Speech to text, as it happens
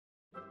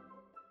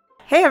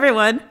Hey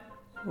everyone,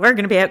 we're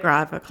going to be at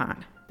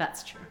GravoCon.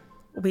 That's true.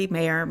 We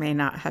may or may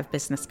not have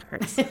business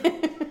cards.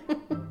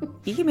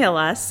 Email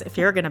us if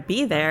you're going to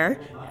be there.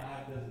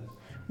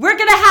 We're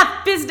going to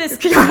have business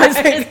cards.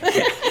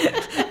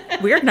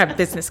 We're going to have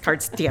business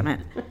cards, damn it.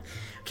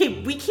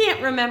 Okay, we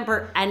can't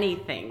remember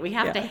anything. We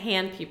have to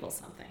hand people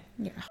something.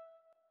 Yeah.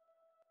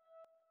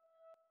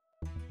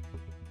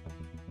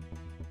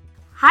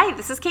 Hi,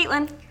 this is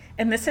Caitlin.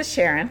 And this is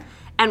Sharon.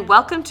 And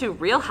welcome to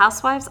Real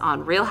Housewives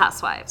on Real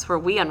Housewives, where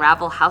we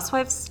unravel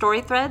housewives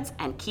story threads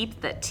and keep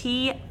the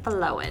tea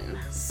flowing.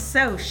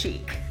 So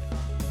chic.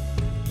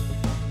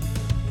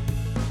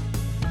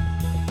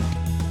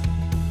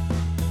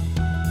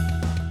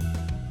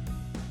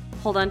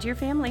 Hold on to your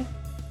family.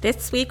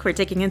 This week, we're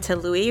digging into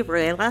Louie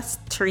Ruelas,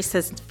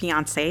 Teresa's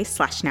fiance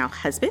 / now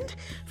husband,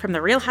 from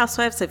the Real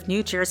Housewives of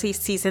New Jersey,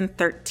 season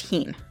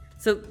 13.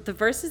 So the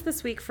verses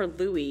this week for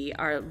Louie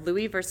are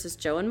Louie versus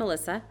Joe and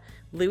Melissa,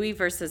 Louie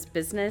versus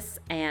business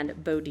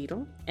and Bo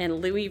Dietl, and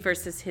Louie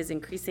versus his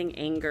increasing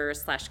anger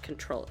 /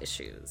 control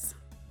issues.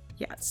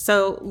 Yeah,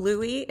 so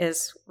Louie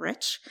is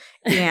rich,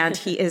 and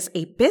he is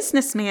a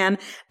businessman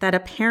that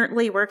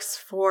apparently works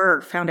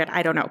for, founded,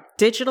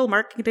 digital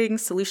marketing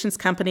solutions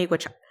company,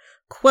 which,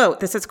 quote,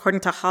 this is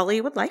according to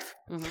Hollywood Life,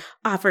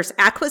 offers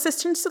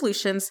acquisition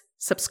solutions,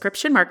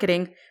 subscription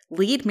marketing,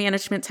 lead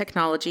management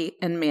technology,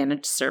 and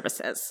managed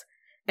services.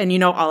 And you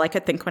know all I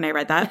could think when I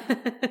read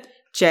that?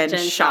 Jen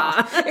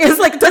Shaw. It's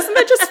like, doesn't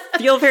that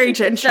just feel very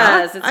Jen Shaw? It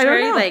does. It's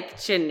very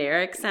like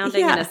generic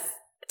sounding. Yeah.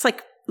 It's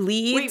like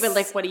leads. Wait, but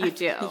like, what do you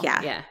do?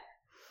 Yeah.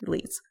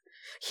 Leads.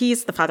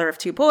 He's the father of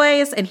 2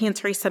 boys, and he and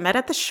Teresa met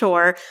at the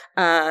shore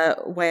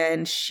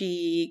when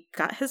she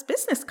got his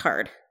business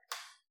card.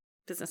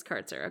 Business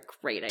cards are a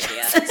great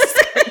idea.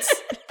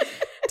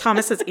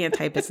 Thomas is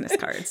anti-business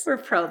cards. We're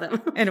pro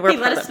them. And we're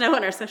let us know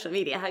on our social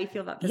media how you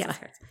feel about business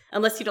cards.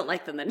 Unless you don't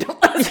like them, then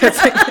don't let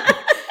us know.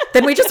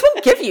 Then we just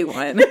won't give you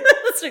one.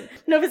 That's right.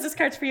 No business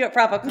cards for you at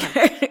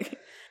BravoCon.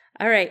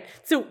 All right.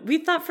 So we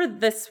thought for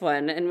this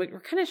one, and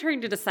we're kind of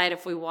trying to decide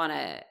if we want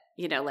to,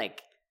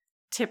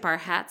 tip our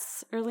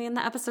hats early in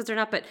the episodes or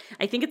not. But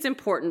I think it's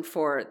important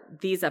for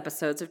these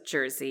episodes of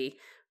Jersey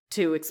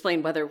to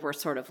explain whether we're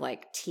sort of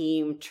like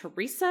Team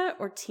Teresa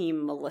or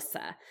Team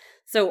Melissa.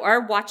 So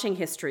our watching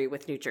history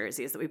with New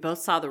Jersey is that we both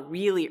saw the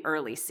really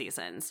early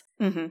seasons.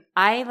 Mm-hmm.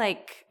 I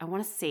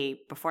want to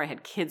say before I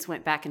had kids,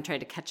 went back and tried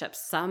to catch up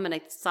some, and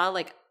I saw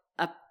like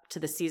up to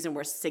the season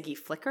where Siggy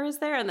Flicker is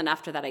there, and then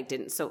after that I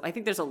didn't. So I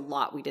think there's a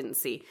lot we didn't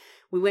see.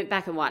 We went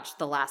back and watched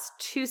the last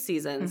 2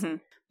 seasons,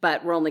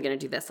 but we're only going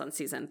to do this on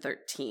season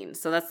 13.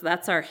 So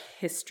that's our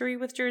history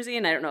with Jersey,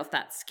 and I don't know if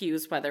that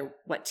skews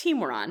what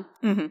team we're on.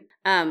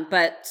 Mm-hmm.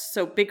 But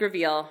so big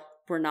reveal,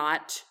 we're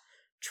not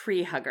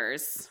tree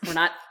huggers. We're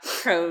not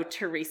pro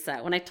Teresa.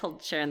 When I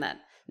told Sharon that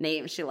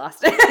name, she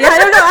lost it. Yeah, I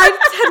don't know.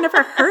 I had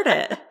never heard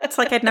it. It's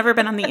like I'd never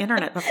been on the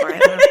internet before. I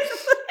don't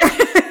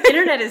know.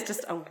 Internet is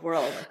just a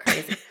world of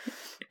crazy.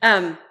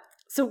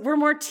 So we're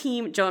more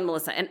Team Joe and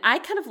Melissa, and I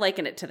kind of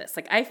liken it to this.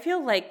 Like, I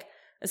feel like,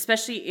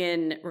 especially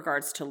in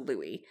regards to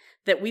Louie,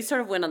 that we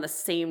sort of went on the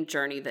same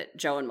journey that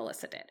Joe and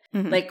Melissa did.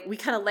 Mm-hmm. Like, we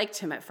kind of liked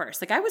him at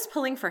first. Like, I was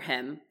pulling for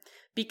him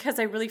because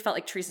I really felt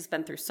like Teresa's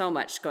been through so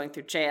much, going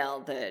through jail,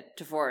 the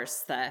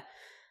divorce, the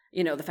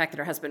fact that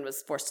her husband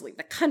was forced to leave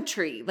the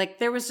country. Like,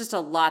 there was just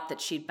a lot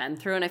that she'd been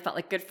through, and I felt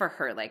like good for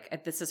her.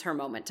 Like, this is her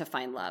moment to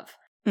find love.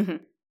 Mm-hmm.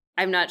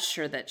 I'm not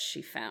sure that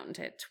she found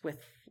it with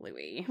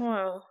Louie.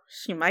 Well,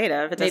 she might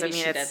have. It doesn't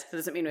mean it's did.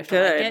 Doesn't mean we have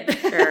good. To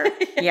like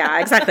it.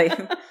 Yeah, exactly.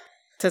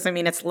 Doesn't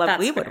mean it's love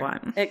we would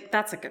want.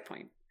 That's a good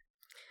point.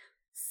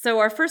 So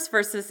our first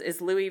versus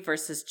is Louie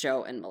versus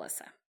Joe and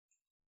Melissa.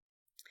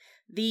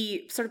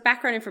 The sort of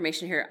background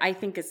information here, I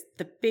think, is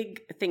the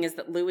big thing is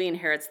that Louie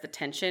inherits the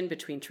tension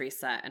between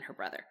Teresa and her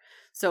brother.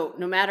 So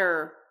no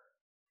matter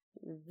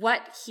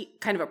what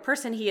kind of a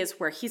person he is,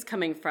 where he's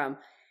coming from,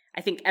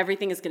 I think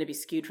everything is going to be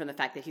skewed from the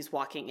fact that he's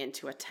walking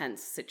into a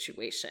tense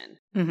situation.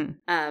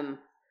 Mm-hmm.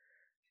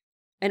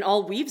 And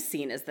all we've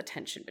seen is the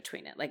tension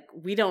between it. Like,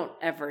 we don't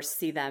ever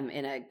see them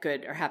in a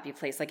good or happy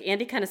place. Like,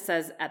 Andy kind of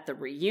says at the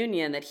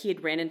reunion that he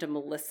had ran into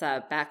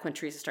Melissa back when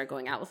Teresa started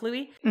going out with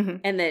Louie,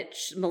 and that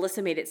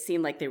Melissa made it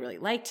seem like they really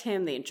liked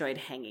him. They enjoyed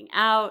hanging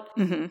out.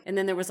 Mm-hmm. And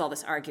then there was all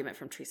this argument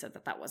from Teresa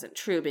that wasn't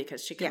true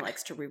because she kind of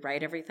likes to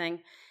rewrite everything.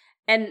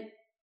 And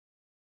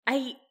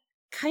I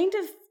kind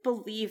of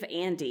believe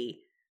Andy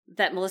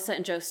that Melissa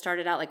and Joe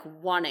started out like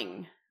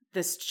wanting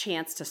this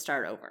chance to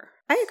start over.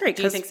 I agree.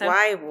 Do you think so?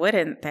 Why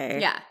wouldn't they?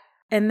 Yeah.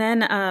 And then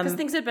because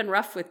things had been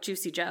rough with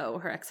Juicy Joe,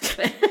 her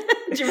ex-husband.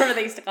 Do you remember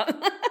they used to call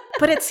him?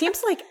 But it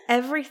seems like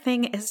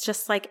everything is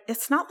just like,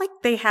 it's not like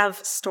they have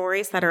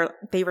stories that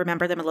they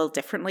remember them a little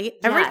differently. Yes.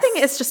 Everything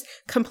is just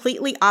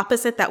completely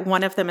opposite, that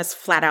one of them is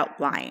flat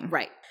out lying.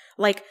 Right.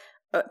 Like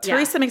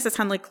Teresa makes it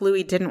sound like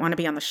Louie didn't want to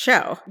be on the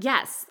show.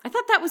 Yes. I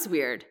thought that was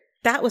weird.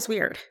 That was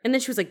weird. And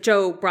then she was like,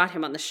 Joe brought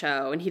him on the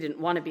show and he didn't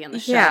want to be on the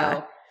show.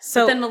 Yeah.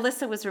 So but then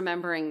Melissa was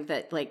remembering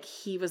that like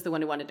he was the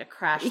one who wanted to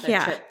crash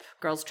their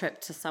girls'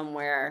 trip to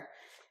somewhere.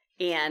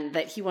 and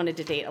that he wanted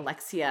to date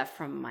Alexia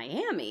from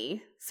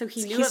Miami. So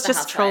he knew he's of the just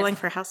Housewives. trolling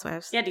for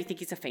Housewives. Yeah, do you think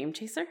he's a fame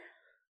chaser?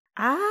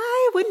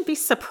 I wouldn't be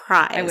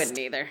surprised. I wouldn't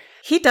either.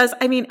 He does.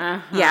 I mean,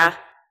 yeah.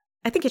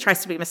 I think he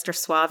tries to be Mr.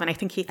 Suave, and I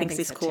think he thinks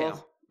he's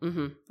cool.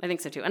 I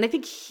think so too. And I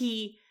think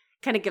he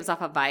kind of gives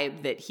off a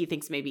vibe that he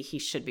thinks maybe he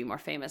should be more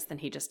famous than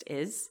he just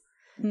is.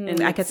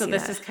 And I could see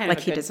this that. is kind like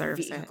of a he good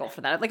deserves vehicle it.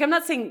 for that. Like, I'm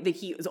not saying that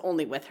he was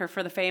only with her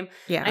for the fame.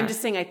 Yeah. I'm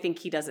just saying I think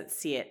he doesn't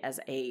see it as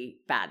a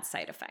bad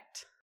side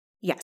effect.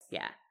 Yes.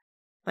 Yeah.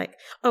 Like,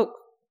 oh,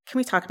 can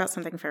we talk about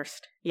something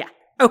first? Yeah.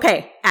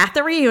 Okay. At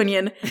the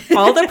reunion,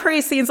 all the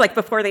pre-scenes, like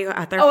before they go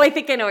out there. Oh, I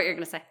think I know what you're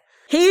going to say.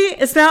 He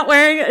is not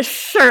wearing a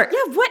shirt.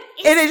 Yeah, what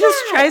is and it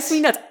just drives me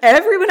nuts.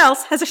 Everyone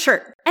else has a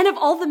shirt. And of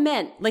all the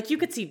men, like you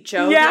could see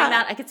Joe doing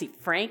that. I could see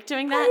Frank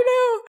doing that. I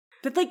know.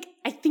 But like,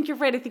 I think you're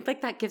right. I think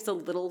like that gives a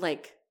little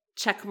like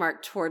check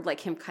mark toward like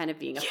him kind of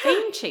being a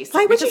fame chaser.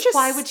 Why would you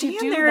just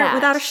stand there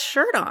without a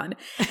shirt on?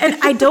 And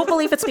I don't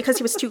believe it's because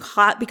he was too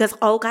hot, because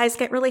all guys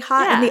get really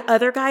hot and the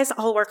other guys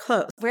all wear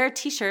clothes. Wear a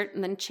t-shirt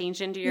and then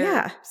change into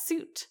your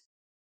suit.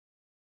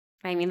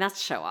 I mean,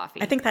 that's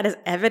show-offy. I think that is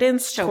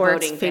evidence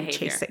towards fame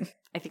chasing.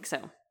 I think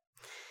so.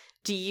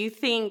 Do you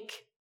think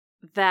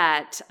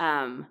that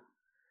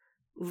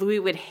Louie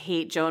would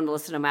hate Joe and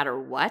Melissa no matter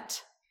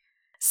what?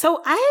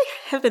 So I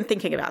have been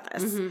thinking about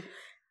this.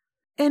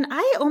 And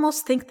I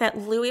almost think that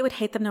Louie would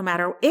hate them no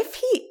matter if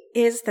he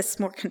is this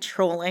more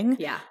controlling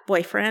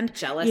boyfriend.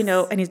 Jealous. You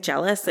know, and he's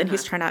jealous and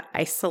he's trying to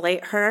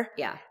isolate her.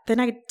 Yeah. Then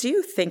I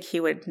do think he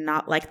would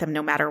not like them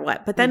no matter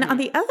what. But then on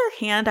the other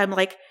hand, I'm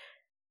like,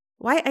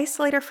 why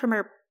isolate her from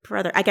her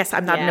brother? I guess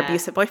I'm not an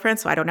abusive boyfriend,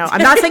 so I don't know.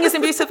 I'm not saying he's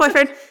an abusive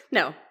boyfriend.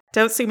 No.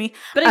 Don't sue me.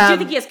 But I do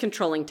think he has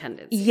controlling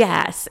tendencies.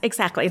 Yes,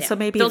 exactly. And so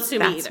maybe don't sue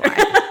me either.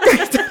 Why.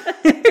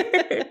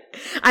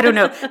 I don't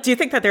know. Do you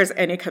think that there's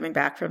any coming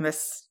back from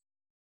this?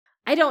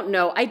 I don't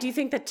know. I do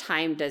think that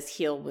time does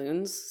heal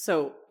wounds.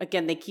 So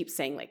again, they keep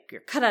saying like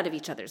you're cut out of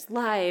each other's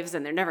lives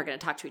and they're never going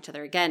to talk to each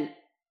other again.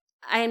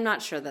 I am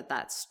not sure that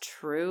that's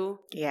true.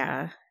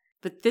 Yeah.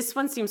 But this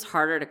one seems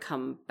harder to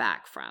come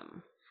back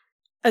from.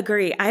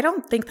 Agree. I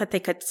don't think that they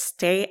could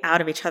stay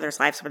out of each other's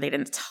lives where they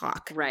didn't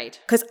talk. Right.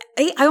 Because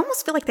I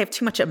almost feel like they have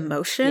too much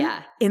emotion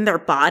in their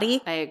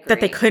body. I agree. That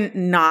they couldn't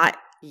not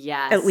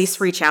at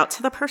least reach out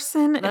to the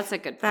person. That's a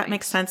good point. That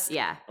makes sense.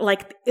 Yeah.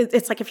 Like,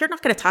 it's like if you're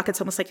not going to talk,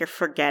 it's almost like you're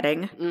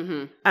forgetting.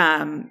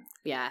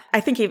 Yeah. I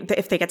think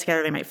if they get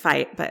together, they might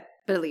fight, but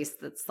at least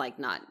it's like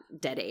not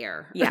dead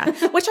air. Yeah.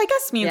 Which I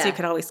guess means you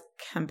could always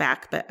come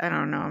back, but I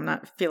don't know. I'm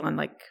not feeling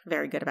like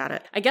very good about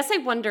it. I guess I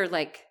wonder,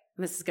 like,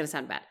 this is going to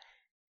sound bad.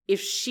 If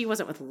she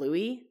wasn't with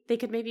Louie, they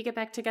could maybe get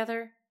back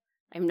together.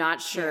 I'm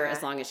not sure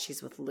as long as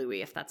she's with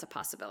Louie if that's a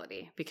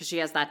possibility, because she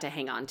has that to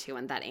hang on to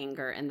and that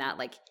anger and that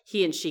like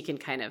he and she can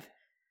kind of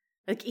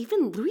like,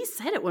 even Louie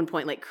said at one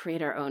point, like,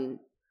 create our own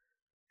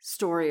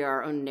story or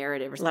our own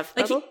narrative or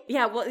something. Love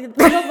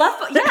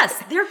bubble?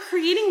 Yes, they're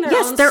creating their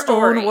own their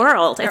story. own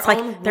world. Their it's like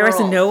own there is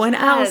world. no one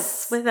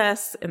else with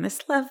us in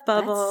this love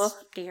bubble.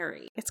 That's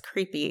scary. It's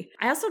creepy.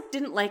 I also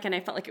didn't like, and I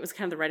felt like it was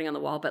kind of the writing on the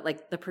wall, but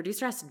like the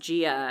producer asked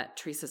Gia,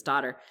 Teresa's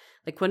daughter,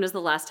 like, when was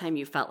the last time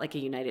you felt like a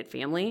united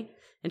family?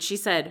 And she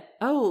said,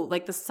 oh,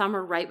 like the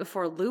summer right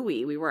before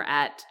Louie, we were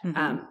at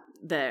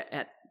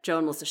at Joe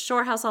and Melissa's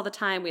shore house all the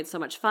time. We had so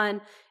much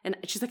fun. And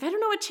she's like, I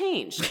don't know what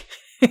changed.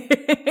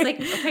 It's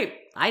like, okay,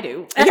 I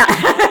do. Yeah.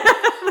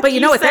 But you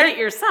know what? Said it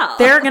yourself.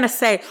 They're going to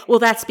say, well,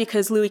 that's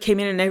because Louie came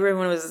in and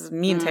everyone was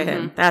mean to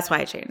him. That's why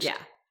it changed. Yeah,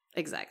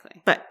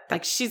 exactly. But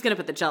like, she's going to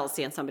put the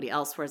jealousy on somebody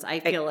else, whereas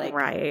I feel like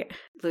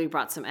Louie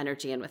brought some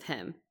energy in with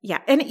him. Yeah.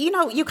 And, you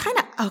know, you kind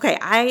of,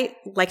 I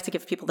like to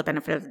give people the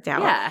benefit of the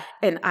doubt. Yeah.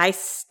 And I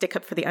stick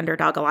up for the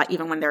underdog a lot,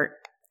 even when they're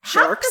Half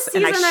jerks. the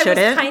season and I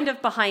shouldn't. was kind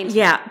of behind him.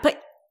 Yeah.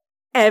 But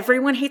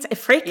everyone hates if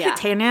Frank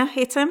Tanya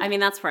hates him. I mean,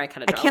 that's where I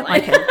kind of I can't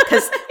like him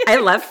because I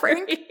love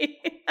Frank.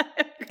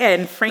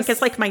 And Frank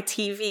is like my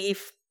TV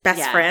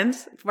best friend.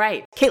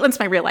 Right. Caitlin's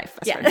my real life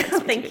best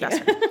friend. Thank you.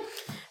 Best friend.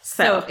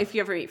 So if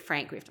you ever meet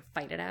Frank, we have to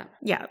fight it out.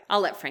 Yeah.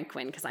 I'll let Frank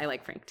win because I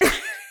like Frank too.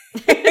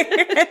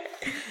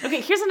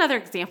 Okay, here's another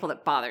example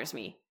that bothers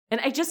me. And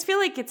I just feel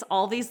like it's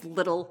all these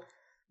little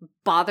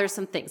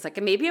bothersome things.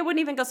 Like, maybe I wouldn't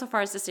even go so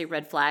far as to say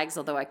red flags,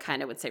 although I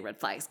kind of would say red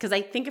flags. Because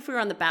I think if we were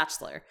on The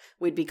Bachelor,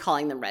 we'd be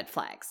calling them red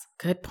flags.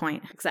 Good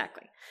point.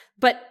 Exactly.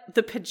 But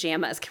the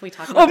pajamas, can we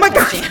talk about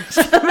pajamas?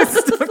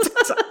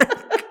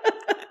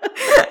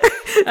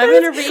 I'm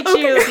going to read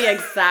you the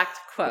exact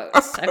quote,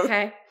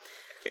 okay?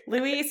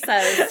 Louie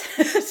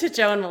says to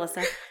Joe and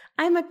Melissa,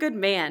 I'm a good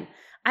man.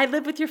 I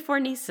live with your 4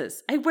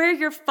 nieces. I wear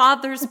your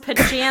father's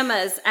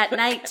pajamas at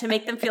night to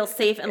make them feel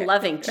safe and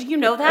loving. Do you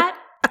know that?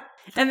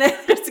 And then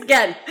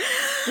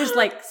there's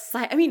like,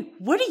 I mean,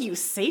 what do you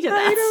say to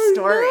that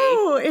story?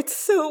 Know. It's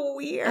so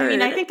weird. I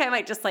mean, I think I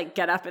might just like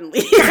get up and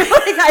leave. Like,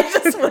 I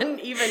just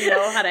wouldn't even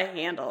know how to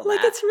handle that.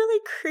 Like, it's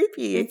really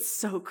creepy. It's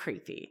so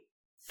creepy.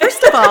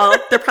 First of all,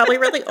 they're probably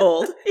really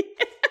old.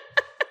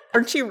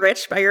 Aren't you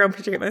rich by your own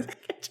pajamas? And how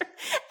is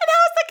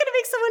that going to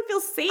make someone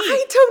feel safe?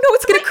 I don't know.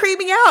 It's going to creep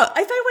me out.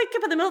 If I wake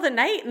up in the middle of the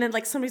night and then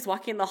like somebody's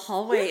walking in the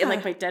hallway in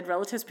like my dead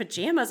relative's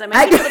pajamas, I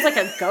might think it was like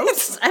a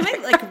ghost. I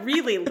might like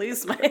really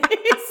lose my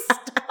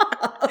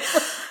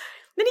stuff.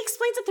 Then he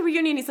explains at the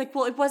reunion, he's like,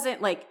 well, it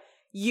wasn't like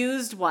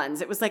used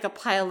ones. It was like a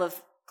pile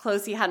of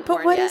clothes he hadn't worn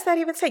But what yet. is that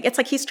even saying? It's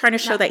like he's trying to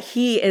show that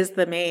he is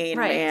the main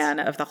man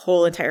of the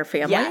whole entire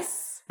family. Yes.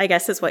 I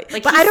guess is what.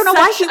 Like, but I don't know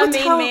why he would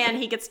tell. A main man,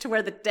 he gets to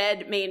wear the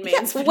dead main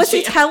man's pajamas. Was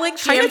he trying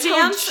to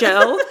tell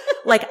Joe,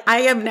 like,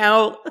 I am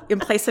now in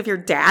place of your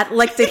dad?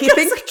 Like, did he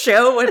think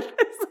Joe would?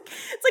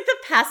 It's like the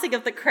passing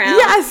of the crown.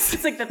 Yes.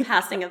 It's like the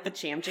passing of the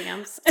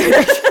jams.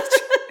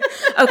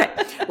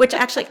 Okay. Which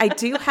actually, I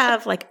do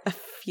have like a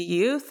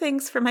few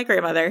things from my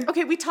grandmother.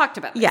 Okay, we talked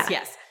about this. Yeah.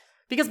 Yes.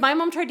 Because my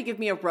mom tried to give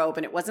me a robe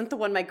and it wasn't the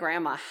one my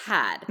grandma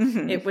had.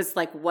 Mm-hmm. It was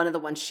like one of the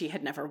ones she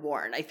had never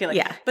worn. I feel like.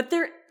 Yeah. But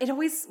it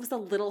always was a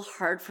little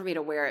hard for me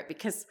to wear it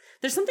because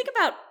there's something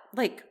about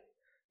like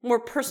more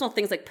personal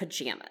things like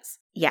pajamas.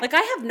 Yeah. Like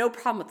I have no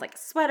problem with like a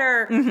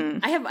sweater. Mm-hmm.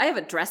 I have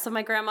a dress of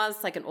my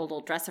grandma's, like an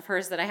old dress of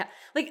hers that I have.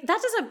 Like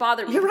that doesn't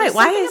bother me. You're right.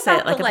 Why is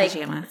it like a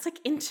pajama? It's like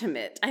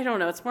intimate. I don't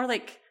know. It's more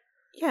like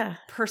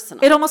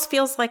personal. It almost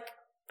feels like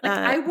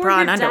I wore bra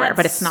your and underwear, dad's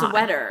but it's not.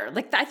 Sweater.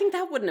 Like I think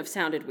that wouldn't have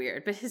sounded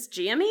weird, but his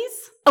jammies?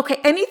 Okay,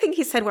 anything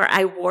he said where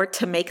I wore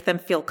to make them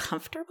feel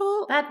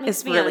comfortable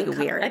is really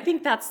weird. I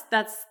think that's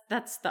the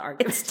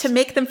argument. It's to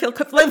make them feel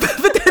comfortable.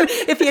 But then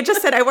if you had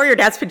just said I wore your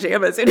dad's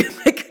pajamas, and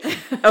it's like,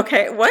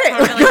 okay, what?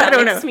 I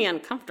don't know. It makes me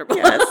uncomfortable.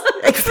 Yes,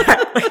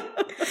 exactly.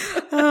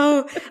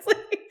 Oh,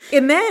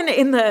 and then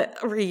in the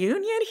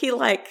reunion, he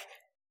like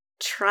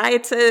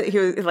tried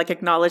to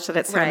acknowledge that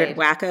it sounded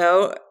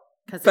wacko.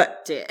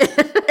 But it did.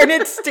 And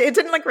it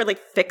didn't like really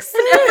fix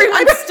it.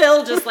 Everyone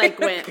still just like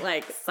went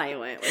like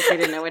silent. Like they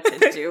didn't know what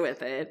to do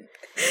with it.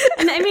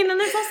 And I mean, and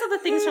there's also the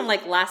things from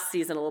like last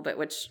season a little bit,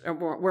 which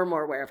we're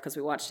more aware of because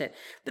we watched it.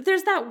 But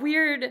there's that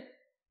weird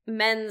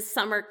men's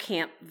summer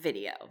camp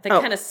video that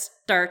kind of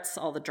starts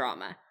all the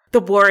drama. The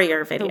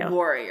Warrior video.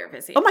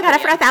 Oh my God, I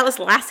forgot that was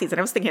last season.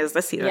 I was thinking it was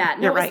this season. Yeah,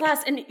 no, You're it was right.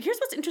 last. And here's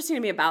what's interesting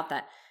to me about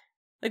that.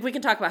 Like we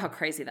can talk about how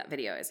crazy that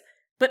video is.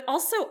 But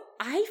also,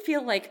 I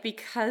feel like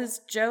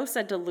because Joe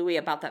said to Louie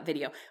about that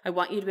video, I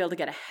want you to be able to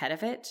get ahead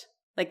of it.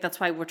 Like, that's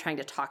why we're trying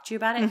to talk to you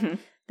about it. Mm-hmm.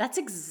 That's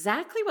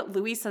exactly what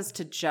Louie says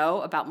to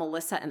Joe about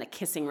Melissa and the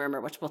kissing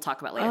rumor, which we'll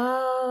talk about later.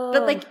 Oh.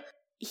 But, like,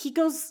 he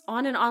goes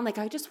on and on, like,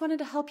 I just wanted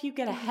to help you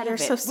get ahead of it.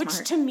 So smart.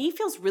 Which to me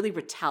feels really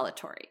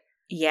retaliatory.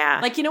 Yeah.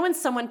 Like, you know when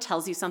someone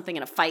tells you something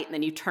in a fight and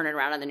then you turn it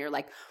around and then you're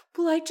like,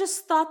 well, I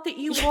just thought that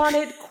you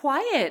wanted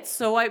quiet,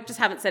 so I just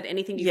haven't said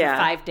anything to you for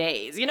 5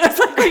 days. You know, it's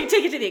like when you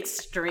take it to the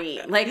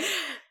extreme. Like,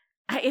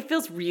 it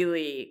feels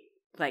really,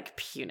 like,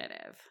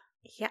 punitive.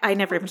 Yeah, I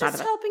never even thought of it.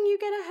 Just helping you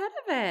get ahead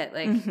of it.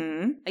 Like,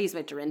 I use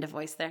my Dorinda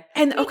voice there.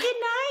 And okay,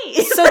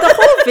 nice. So the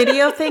whole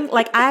video thing,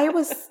 like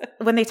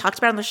when they talked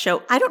about it on the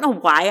show, I don't know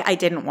why I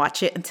didn't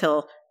watch it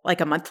until like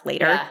a month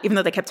later, even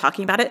though they kept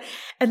talking about it.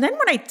 And then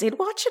when I did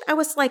watch it, I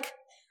was like,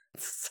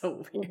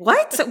 so weird.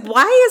 What?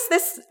 Why is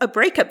this a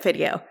breakup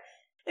video?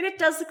 And it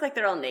does look like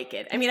they're all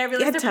naked. I mean, I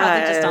realize they're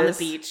probably just on the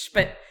beach,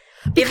 but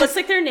it looks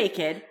like they're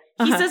naked.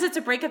 He says it's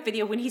a breakup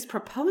video when he's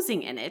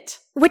proposing in it.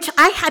 Which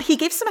he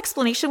gave some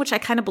explanation, which I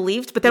kind of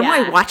believed. But then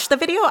when I watched the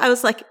video, I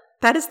was like,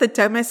 that is the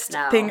dumbest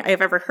thing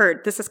I've ever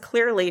heard. This is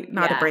clearly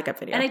not a breakup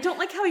video. And I don't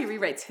like how he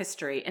rewrites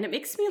history. And it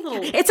makes me a little...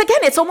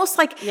 It's almost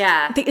like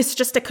it's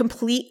just a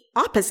complete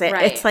opposite.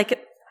 Right. It's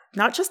like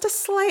not just a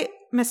slight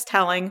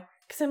mistelling.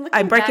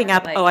 I'm breaking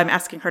up. I'm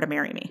asking her to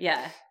marry me.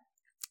 Yeah.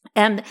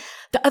 And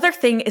the other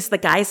thing is the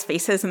guys'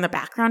 faces in the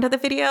background of the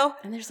video.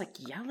 And there's like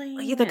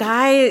yelling. The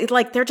guy,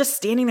 like, they're just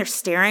standing there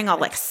staring, all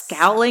like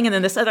scowling. And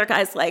then this other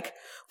guy's like,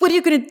 what are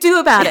you going to do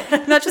about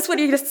it? Not just what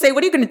are you going to say,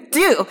 what are you going to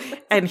do?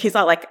 And he's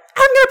all like,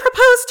 I'm going to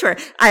propose to her.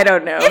 I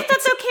don't know. If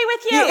that's okay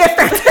with you. If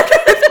that's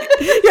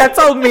it's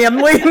all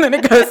manly. And then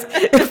it goes,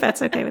 if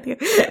that's okay with you.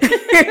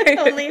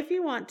 Only if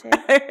you want to.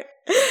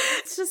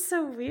 It's just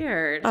so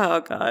weird.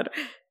 Oh, God.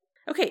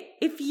 Okay,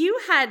 if you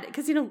had,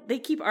 because, you know, they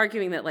keep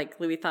arguing that, like,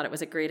 Louie thought it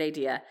was a great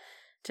idea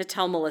to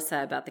tell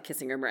Melissa about the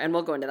kissing rumor, and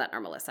we'll go into that in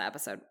our Melissa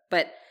episode.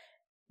 But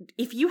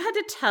if you had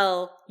to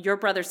tell your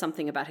brother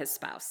something about his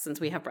spouse,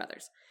 since we have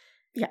brothers,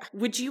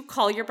 would you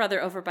call your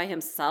brother over by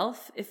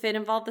himself if it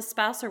involved the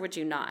spouse, or would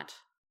you not?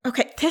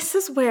 Okay, this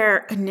is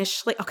where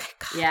initially, God.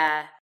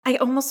 Yeah. I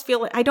almost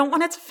feel like I don't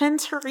want to defend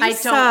Teresa. I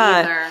don't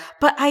either.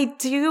 But I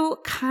do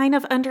kind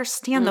of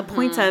understand the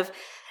point of,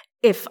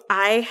 if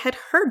I had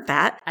heard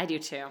that, I do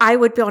too. I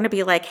would want to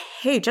be like,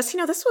 hey, just,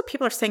 this is what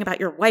people are saying about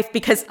your wife,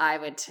 because I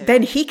would too.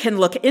 Then he can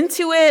look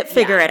into it,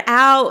 figure it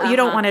out. You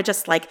don't want to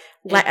just like,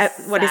 what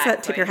is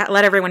that? Tip your hat,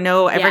 let everyone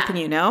know everything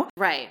you know.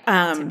 Right.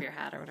 Tip your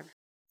hat or whatever.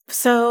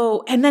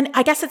 So, and then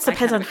I guess it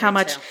depends on how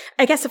much,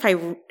 I guess if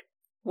I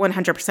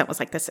 100%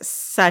 was like, this is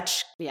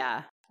such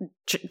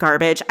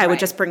garbage, I would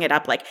just bring it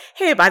up like,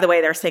 hey, by the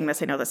way, they're saying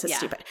this. I know this is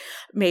stupid.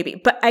 Maybe.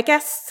 But I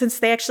guess since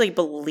they actually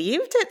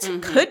believed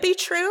it could be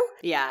true,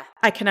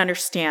 I can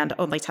understand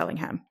only telling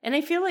him. And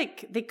I feel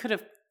like they could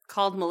have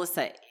called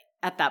Melissa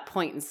at that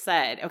point and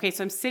said, okay,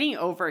 so I'm sitting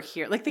over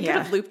here. Like they could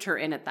have looped her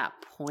in at that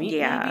point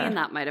maybe, and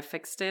that might have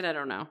fixed it. I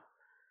don't know.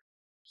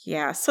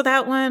 Yeah. So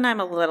that one, I'm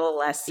a little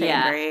less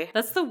angry.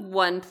 That's the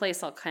one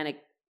place I'll kind of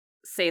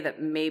say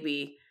that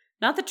maybe,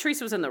 not that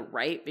Teresa was in the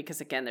right,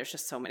 because again, there's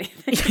just so many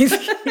things.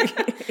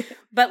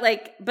 But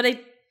I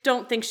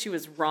don't think she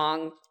was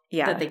wrong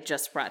that they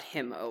just brought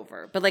him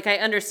over. But like, I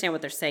understand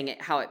what they're saying,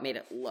 how it made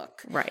it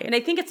look. Right. And I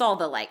think it's all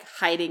the like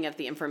hiding of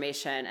the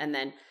information and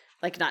then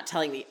like not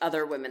telling the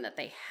other women that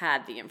they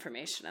had the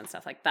information and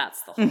stuff. Like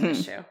that's the whole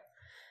issue.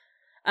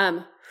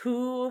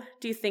 Who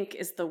do you think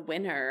is the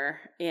winner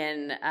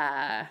in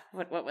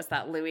what was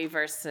that? Louie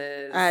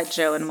versus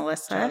Joe and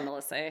Melissa. Joe and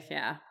Melissa,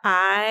 yeah.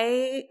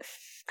 I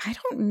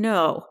don't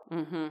know.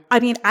 Mm-hmm. I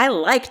mean, I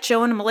like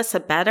Joe and Melissa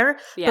better,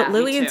 but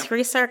Louie and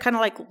Teresa are kind of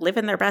like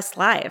living their best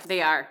life.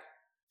 They are,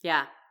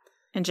 yeah.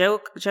 And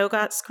Joe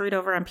got screwed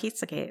over on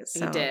Pizzagate.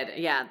 So. He did,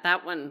 yeah.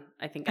 That one,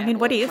 I think. I mean,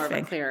 what do you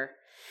think? Clear.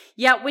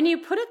 Yeah, when you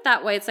put it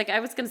that way, it's like I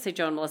was going to say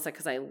Joe and Melissa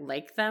because I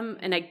like them,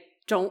 and I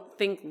don't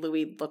think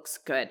Louie looks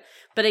good.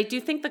 But I do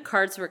think the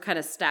cards were kind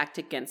of stacked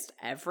against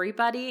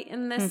everybody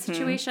in this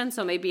situation,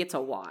 so maybe it's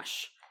a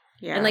wash.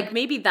 Yeah. And like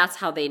maybe that's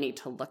how they need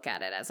to look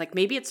at it, as like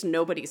maybe it's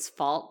nobody's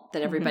fault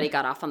that everybody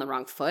got off on the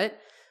wrong foot,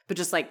 but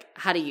just like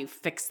how do you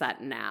fix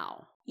that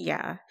now?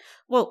 Yeah.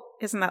 Well,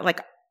 isn't that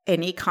like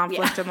any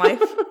conflict in life?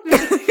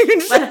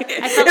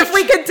 If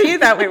we could do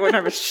that, we wouldn't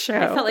have a show.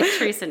 I felt like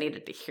Teresa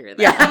needed to hear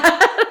that.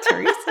 Yeah.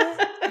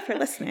 Teresa, if you're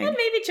listening. And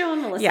maybe Joe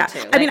and Melissa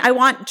too. I mean, I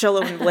want Joe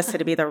and Melissa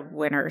to be the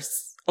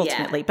winners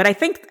ultimately, but I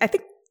think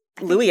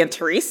Louie and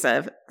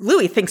Teresa,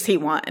 Louie thinks he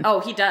won. Oh,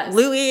 he does.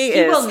 Louie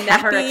he will happy.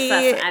 Never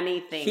access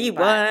anything. He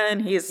won.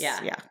 He's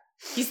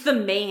He's the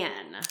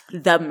man.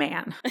 The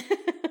man.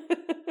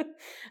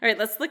 All right,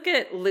 let's look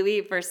at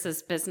Louie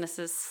versus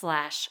businesses /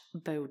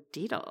 Bo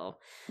Dietl.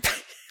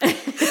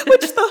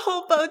 Which the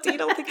whole Bo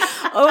Dietl thing.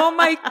 Oh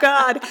my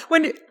God.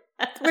 When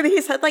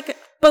he said like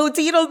Bo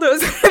Dietl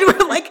knows, and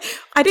we're like,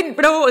 I didn't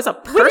know it was a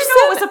person. We didn't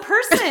know it was a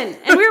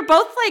person. And we were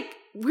both like,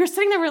 we were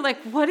sitting there, we were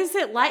like, what is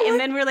it like? And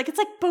then we were like, it's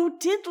like Bo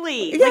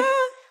Diddley. Yeah.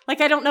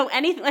 Like I don't know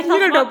anything. Like, you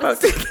don't know Bo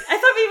Diddley. I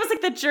thought maybe it was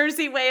like the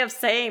Jersey way of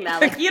saying that.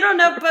 Like, you don't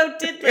know Bo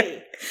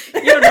Diddley.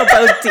 You don't know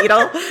Bo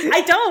Dietl.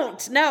 I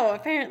don't. No,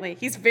 apparently.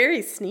 He's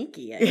very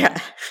sneaky. Yeah.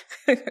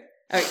 All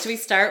right, should we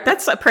start?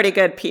 That's a pretty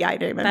good PI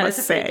name, I must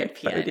say. That is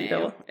a pretty good PI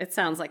name. It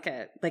sounds like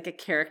a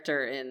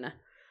character in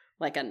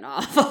like a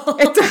novel.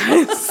 It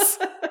does.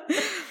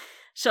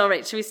 All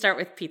right, should we start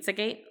with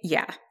Pizzagate?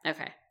 Yeah.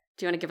 Okay.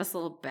 Do you want to give us a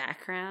little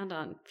background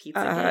on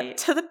Pizzagate?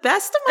 To the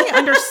best of my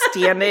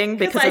understanding,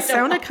 because it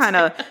sounded kind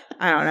of,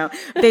 I don't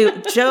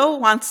know. Joe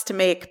wants to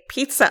make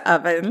pizza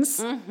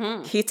ovens.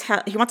 Mm-hmm.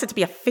 He wants it to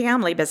be a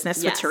family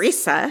business with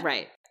Teresa.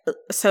 Right.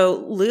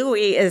 So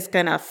Louie is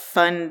going to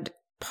fund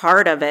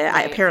part of it. Right.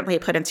 I apparently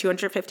put in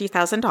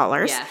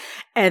 $250,000. Yeah.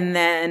 And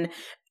then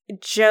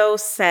Joe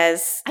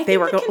says they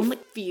were going.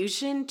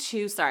 Confusion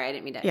too. Sorry, I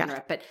didn't mean to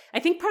interrupt, but I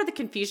think part of the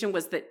confusion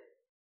was that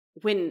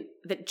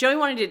Joey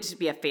wanted it to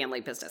be a family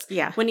business.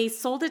 Yeah. When he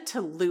sold it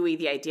to Louie,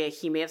 the idea,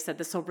 he may have said,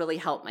 this will really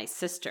help my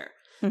sister.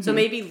 Mm-hmm. So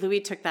maybe Louie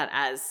took that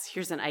as,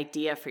 here's an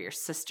idea for your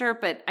sister.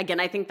 But again,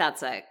 I think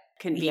that's a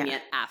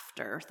convenient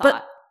afterthought.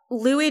 But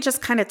Louie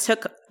just kind of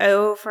took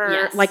over.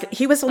 Yes. Like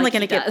he was only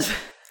going to get,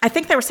 I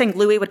think they were saying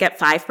Louie would get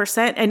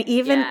 5%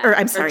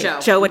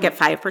 and Joe would get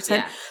 5%.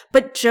 Yeah.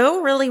 But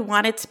Joe really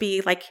wanted to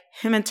be like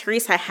him and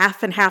Teresa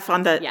half and half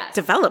on the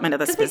development of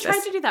this business. Because they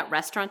tried to do that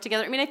restaurant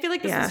together. I mean, I feel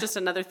like this was just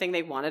another thing.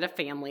 They wanted a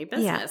family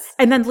business. Yeah.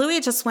 And then Louie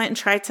just went and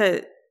tried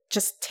to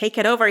just take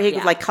it over. He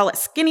could like call it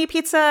Skinny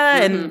Pizza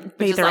and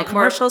made their own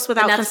commercials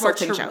without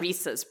consulting Joe. That's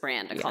Teresa's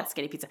brand to call it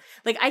Skinny Pizza.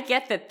 Like I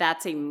get that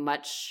that's a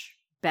much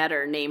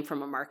better name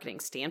from a marketing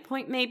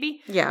standpoint,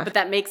 maybe. Yeah. But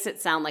that makes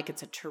it sound like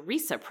it's a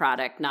Teresa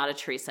product, not a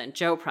Teresa and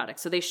Joe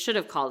product. So they should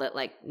have called it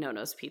like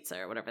No-No's Pizza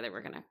or whatever they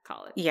were going to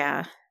call it.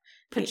 Yeah.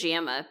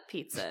 Pajama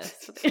pizza.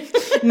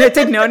 No,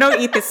 did No-No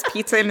eat this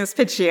pizza in his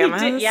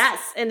pajamas? Yes.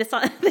 And it's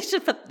on, they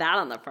should put that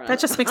on the front. That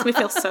just makes me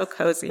feel so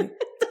cozy,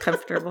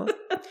 comfortable.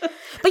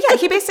 But yeah,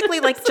 he basically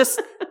like just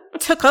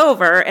took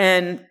over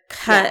and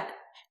cut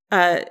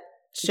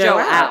Joe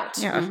out.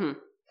 Yeah. Mm-hmm.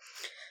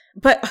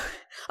 But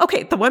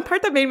okay, the one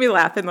part that made me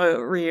laugh in the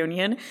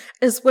reunion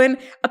is when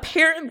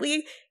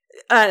apparently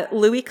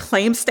Louie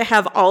claims to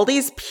have all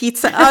these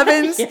pizza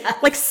ovens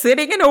like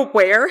sitting in a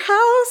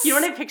warehouse. You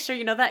know what I picture?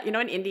 You know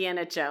in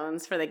Indiana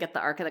Jones where they get the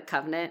Ark of the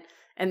Covenant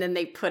and then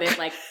they put it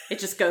like it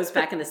just goes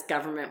back in this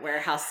government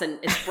warehouse and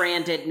it's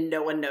branded and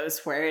no one knows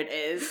where it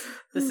is.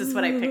 This is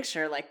what I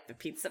picture like the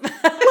pizza.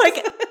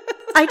 Like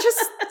I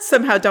just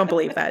somehow don't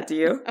believe that. Do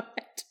you? No,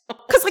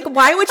 because, like,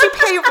 why would you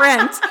pay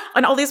rent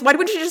on all these? Why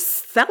wouldn't you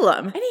just sell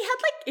them? And he had,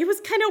 like, it was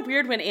kind of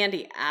weird when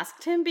Andy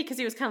asked him because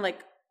he was kind of like,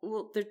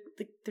 well, there's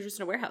just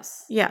no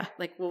warehouse. Yeah.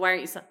 Like, well, why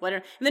aren't you selling?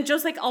 And then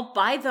Joe's like, I'll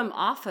buy them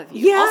off of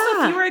you. Yeah.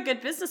 Also, if you were a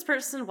good business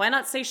person, why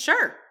not say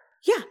sure?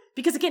 Yeah.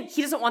 Because, again,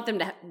 he doesn't want them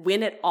to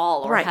win it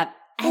all or have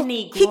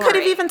any glory. He could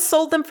have even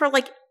sold them for,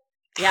 like,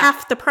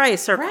 half the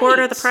price or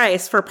quarter the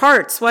price for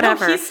parts,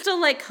 whatever. No, he's still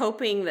like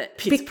hoping that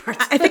Pete's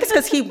parts. I think it's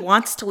because he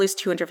wants to lose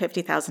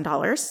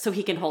 $250,000. So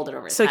he can hold it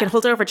over his So he can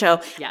hold it over Joe.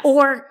 Yes.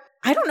 Or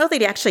I don't know that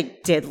he actually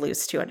did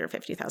lose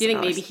 $250,000. Do you think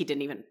maybe he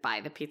didn't even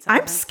buy the pizza?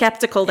 I'm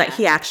skeptical that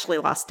he actually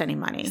lost any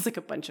money. It's like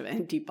a bunch of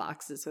empty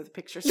boxes with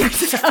pictures of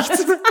stuff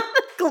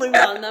glued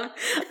on them.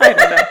 I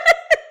don't know.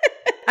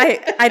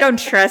 I don't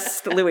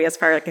trust Louie as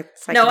far as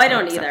No, I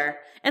don't either.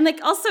 And like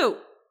also,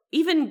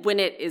 even when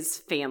it is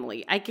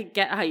family, I could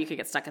get how you could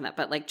get stuck in that.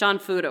 But like John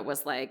Fuda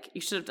was like,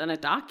 you should have done a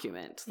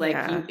document.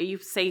 Like you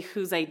say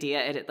whose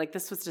idea it is. Like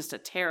this was just a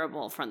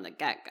terrible from the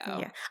get-go.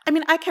 Yeah. I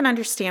mean, I can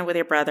understand with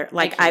your brother.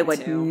 Like I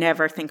would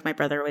never think my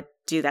brother would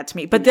do that to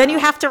me. But then you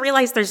have to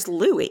realize there's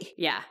Louie.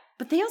 Yeah.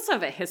 But they also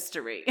have a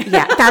history.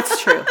 Yeah,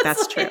 that's true.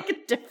 That's true.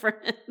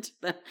 Different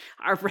than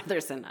our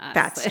brothers and us.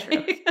 That's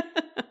true.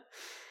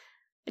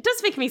 It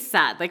does make me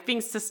sad. Like being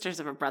sisters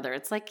of a brother.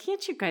 It's like,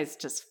 can't you guys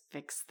just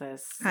fix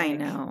this? Like, I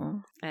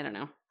know. I don't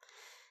know.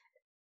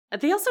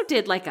 They also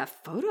did like a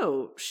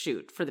photo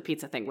shoot for the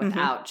pizza thing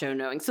without Joe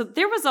knowing. So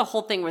there was a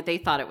whole thing where they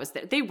thought it was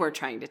they were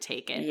trying to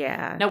take it.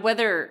 Yeah. Now,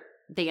 whether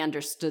they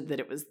understood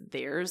that it was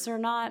theirs or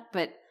not,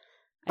 but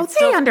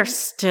they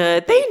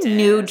understood. They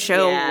knew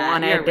Joe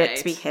wanted it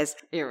to be his.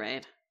 You're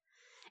right.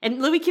 And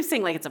Louie keeps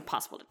saying, like, it's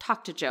impossible to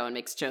talk to Joe and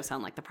makes Joe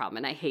sound like the problem.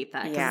 And I hate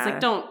that. Because it's like,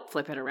 don't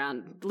flip it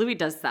around. Louie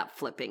does that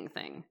flipping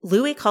thing.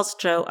 Louie calls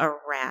Joe a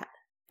rat.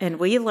 And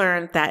we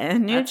learned that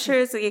in New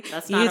Jersey,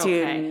 you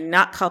do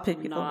not call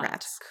people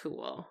rats.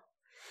 Cool.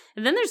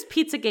 And then there's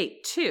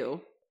Pizzagate 2.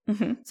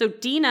 Mm-hmm. So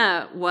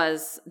Dina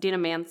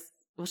Manzo.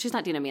 Well, she's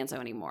not Dina Manzo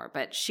anymore,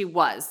 but she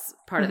was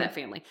part of that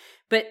family.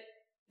 But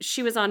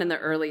she was on in the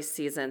early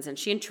seasons. And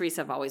she and Teresa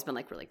have always been,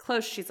 like, really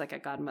close. She's like a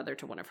godmother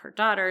to one of her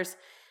daughters.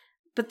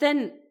 But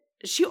then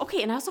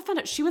and I also found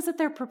out she was at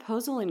their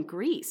proposal in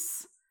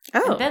Greece.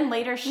 Oh. And then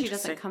later she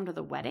doesn't come to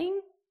the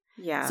wedding.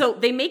 Yeah. So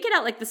they make it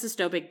out like this is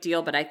no big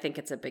deal, but I think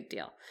it's a big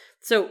deal.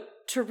 So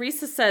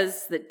Teresa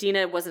says that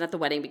Dina wasn't at the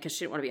wedding because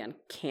she didn't want to be on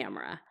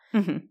camera.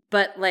 Mm-hmm.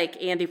 But like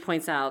Andy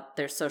points out,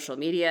 their social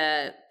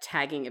media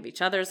tagging of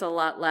each other's a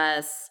lot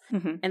less.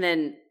 Mm-hmm. And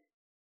then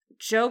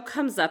Joe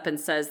comes up and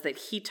says that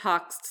he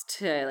talks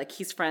to, like,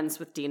 he's friends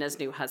with Dina's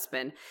new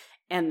husband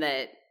and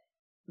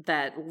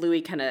that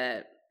Louie kind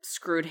of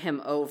screwed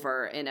him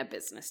over in a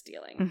business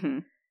dealing. Mm-hmm.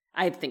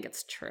 I think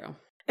it's true.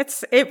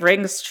 It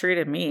rings true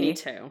to me. Me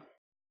too.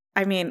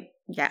 I mean,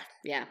 yeah.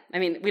 Yeah. I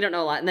mean, we don't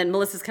know a lot. And then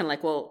Melissa's kind of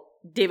like, well,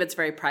 David's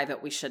very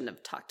private. We shouldn't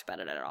have talked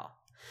about it at all.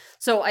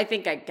 So I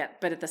think I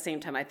get, but at the same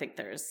time, I think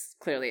there's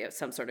clearly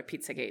some sort of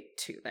Pizzagate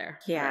 2 there.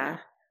 Yeah. Right?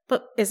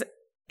 But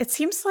it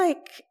seems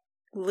like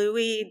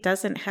Louie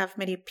doesn't have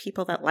many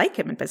people that like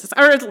him in business.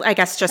 Or I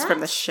guess just from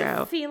the show.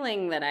 That's the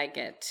feeling that I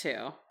get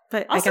too.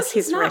 But also, I guess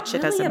he's rich.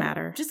 It doesn't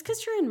matter. Just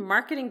because you're in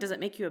marketing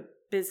doesn't make you a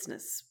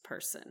business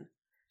person.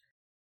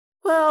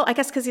 Well, I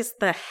guess because he's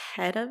the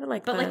head of it.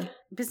 Like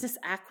business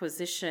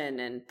acquisition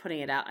and putting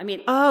it out. I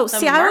mean, I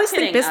always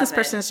think business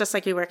person is just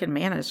like you work in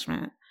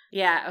management.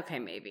 Yeah, okay,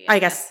 maybe. I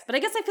guess. But I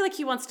guess I feel like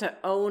he wants to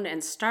own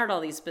and start all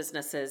these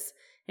businesses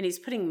and he's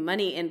putting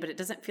money in, but it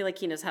doesn't feel like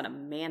he knows how to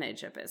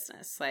manage a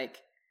business. Like,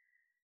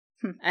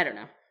 I don't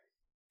know.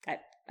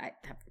 I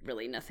have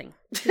really nothing.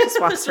 He just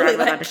walks around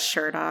without a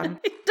shirt on.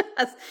 He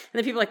does. And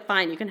then people are like,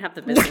 fine, you can have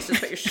the business. Just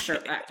put your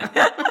shirt back on.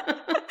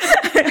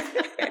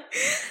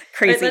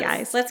 Crazy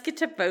eyes. Let's get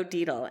to Bo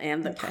Dietl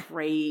and the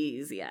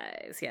crazy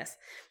eyes. Yes.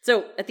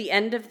 So at the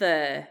end of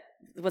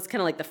what's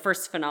kind of like the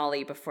first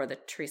finale before the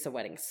Teresa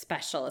wedding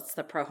special, it's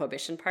the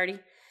Prohibition Party.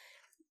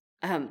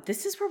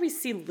 This is where we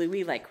see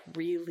Louie like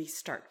really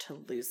start to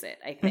lose it,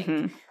 I think.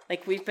 Mm-hmm.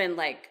 Like we've been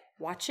like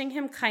watching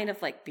him kind of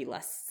like be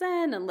less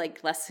zen and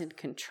like less in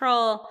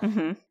control.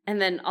 Mm-hmm.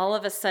 And then all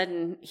of a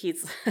sudden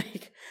he's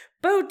like,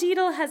 Bo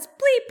Dietl has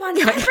bleep on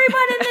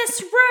everyone in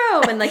this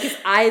room. And like his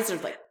eyes are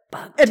like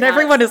bugged and out.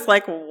 Everyone is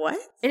like, what?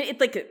 And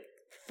it like,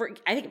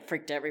 I think it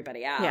freaked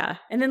everybody out. Yeah.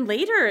 And then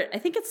later, I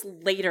think it's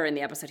later in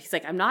the episode, he's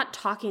like, I'm not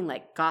talking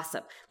like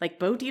gossip. Like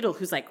Bo Dietl,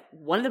 who's like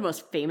one of the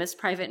most famous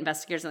private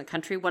investigators in the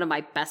country, one of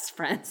my best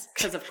friends,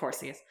 because of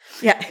course he is.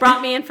 Yeah.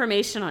 Brought me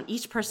information on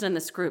each person in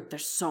this group.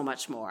 There's so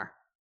much more.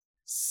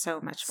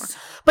 So much more.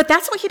 But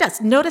that's what he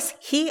does. Notice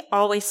he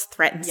always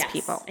threatens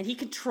people. And he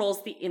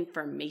controls the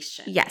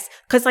information. Yes.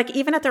 Because like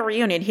even at the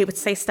reunion, he would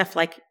say stuff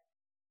like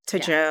to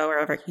Joe or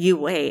over, you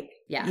wait,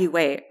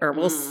 or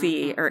we'll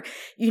see. Or,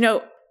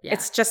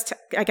 it's just,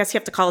 I guess you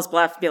have to call his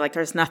bluff and be like,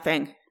 there's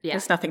nothing. Yeah.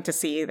 There's nothing to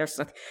see. There's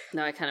nothing.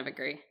 No, I kind of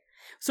agree.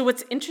 So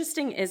what's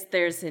interesting is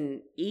there's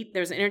an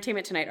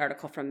Entertainment Tonight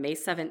article from May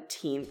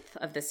 17th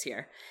of this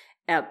year.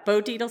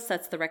 Bo Dietl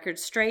sets the record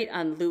straight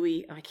on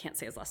Louie. I can't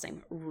say his last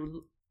name.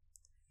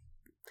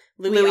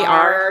 Louie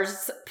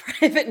R.'s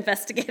private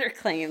investigator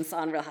claims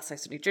on Real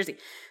Housewives of New Jersey.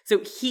 So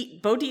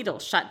Bo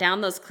Dietl shot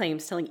down those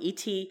claims, telling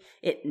ET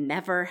it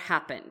never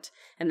happened.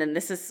 And then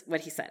this is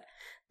what he said.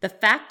 The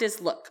fact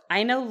is, look,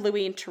 I know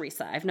Louie and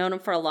Teresa. I've known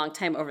them for a long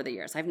time over the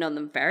years. I've known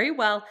them very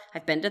well.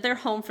 I've been to their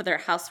home for their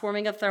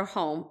housewarming of their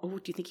home. Oh,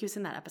 do you think he was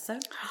in that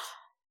episode?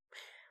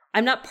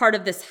 I'm not part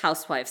of this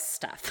Housewives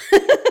stuff.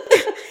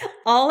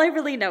 All I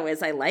really know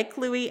is I like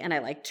Louie and I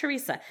like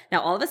Teresa.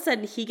 Now, all of a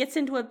sudden, he gets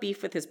into a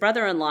beef with his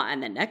brother-in-law,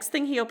 and the next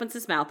thing he opens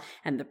his mouth,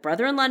 and the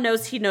brother-in-law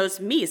knows he knows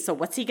me. So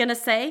what's he going to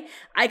say?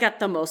 I got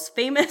the most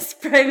famous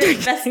private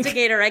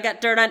investigator. I got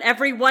dirt on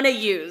every one of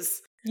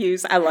yous.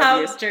 I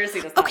love yous. Jersey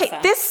does not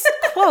sound. This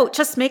quote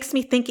just makes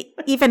me think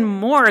even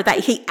more that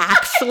he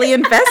actually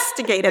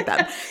investigated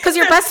them. Because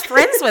you're best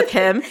friends with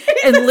him,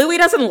 and Louie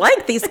doesn't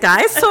like these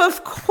guys, so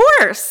of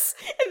course.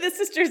 And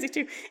this is Jersey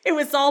too. It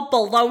was all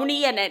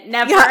baloney and it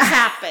never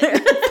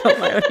happened.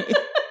 Baloney.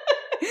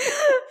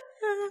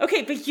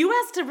 Okay, but you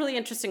asked a really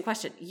interesting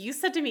question. You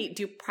said to me,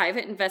 do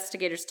private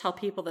investigators tell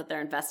people that they're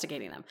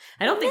investigating them?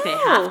 I don't think they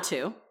have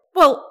to.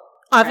 Well,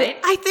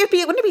 right?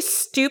 wouldn't it be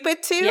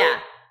stupid to? Yeah.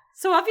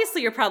 So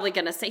obviously you're probably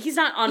going to say, he's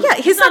not on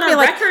he's not on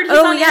record.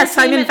 Oh, yes,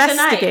 I'm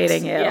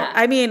investigating you. Yeah.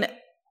 I mean,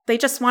 they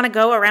just want to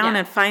go around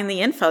and find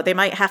the info. They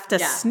might have to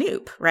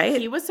snoop, right?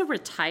 He was a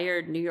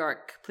retired New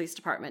York Police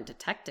Department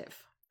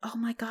detective. Oh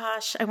my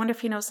gosh. I wonder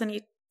if he knows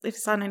if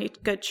he's on any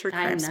good true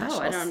crime specials.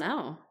 I don't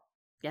know.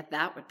 Yeah,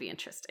 that would be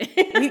interesting.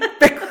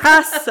 The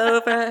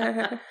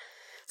crossover.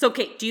 So,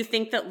 okay, do you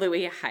think that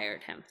Louie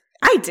hired him?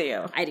 I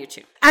do. I do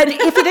too. And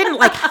if he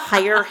didn't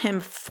hire him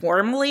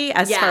formally,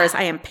 as far as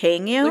I am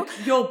paying you.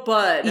 Yo,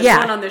 bud, I'm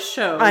going on this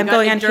show. I'm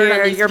going on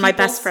here. You're my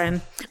best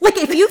friend.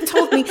 If you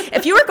told me,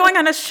 if you were going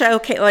on a show,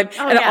 Caitlin,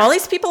 all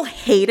these people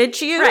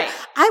hated you,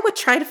 I would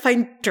try to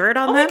find dirt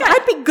on them.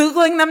 I'd be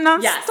Googling them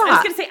nonstop. Yes, I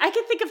was going to say, I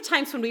can think of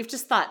times when we've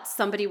just thought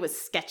somebody was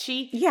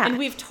sketchy. Yeah. And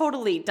we've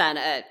totally done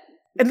a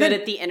good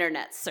at the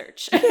internet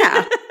search.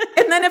 Yeah.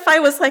 And then if I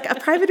was a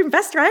private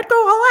investor, I'd go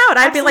all out.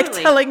 I'd be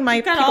telling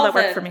my people that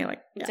work for me,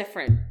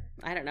 different,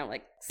 I don't know,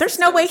 there's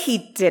no way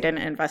he didn't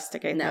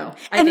investigate them.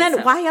 And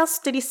then why else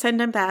did he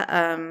send him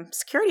that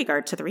security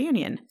guard to the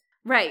reunion?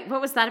 Right. What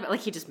was that about?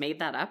 He just made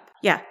that up?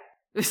 Yeah.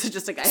 This is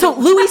just a guy. So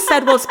Louie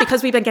said, well, it's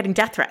because we've been getting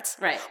death threats.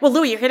 Right. Well,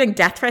 Louie, you're getting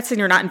death threats and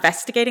you're not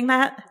investigating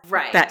that?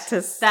 Right. That's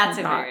a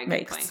very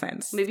good point.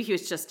 Sense. Maybe he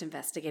was just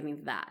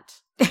investigating that.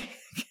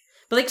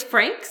 But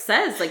Frank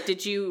says,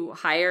 did you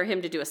hire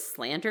him to do a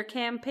slander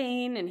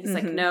campaign? And he's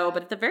no.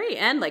 But at the very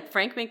end,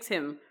 Frank makes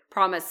him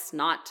promise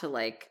not to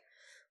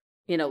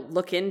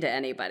look into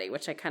anybody,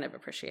 which I kind of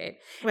appreciate.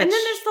 And then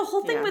there's the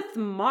whole thing with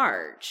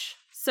Marge.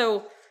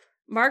 So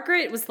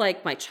Margaret was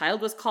my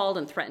child was called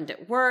and threatened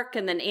at work.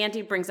 And then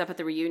Andy brings up at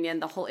the reunion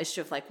the whole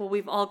issue of well,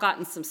 we've all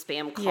gotten some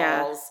spam calls.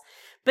 Yeah.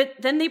 But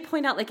then they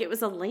point out it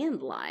was a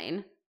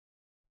landline.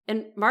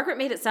 And Margaret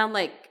made it sound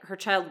like her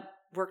child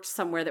worked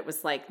somewhere that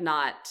was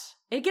not...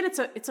 Again,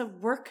 it's a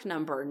work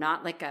number,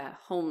 not a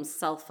home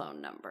cell phone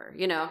number,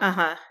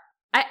 Uh-huh.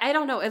 I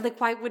don't know.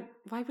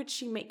 Why would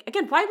she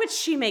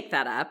make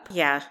that up?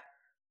 Yeah.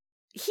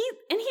 He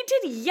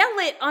did yell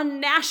it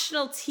on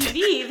national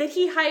TV that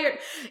he hired.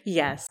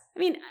 Yes. I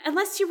mean,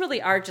 unless you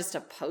really are just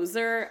a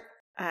poser,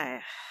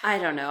 I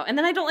don't know. And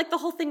then I don't like the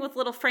whole thing with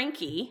little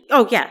Frankie.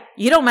 Oh, yeah.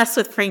 You don't mess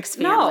with Frank's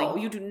family. No,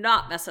 you do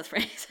not mess with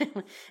Frank's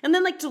family. And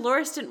then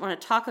Dolores didn't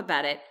want to talk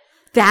about it.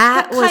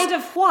 That was kind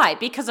of why?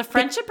 Because of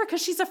friendship or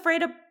because she's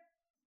afraid of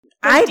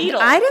Bodidel?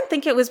 I didn't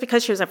think it was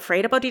because she was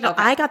afraid of Bodidel.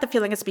 Okay. I got the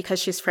feeling it's because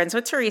she's friends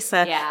with Teresa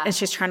and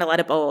she's trying to let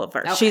it blow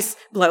over. Okay.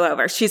 Blow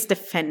over. She's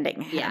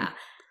defending him. Yeah.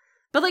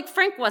 But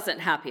Frank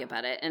wasn't happy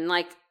about it. And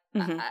I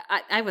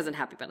wasn't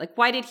happy about it.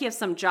 Why did he have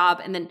some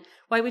job? And then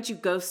why would you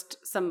ghost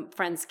some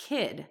friend's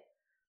kid?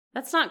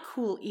 That's not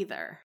cool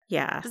either.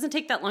 Yeah. It doesn't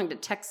take that long to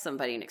text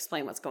somebody and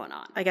explain what's going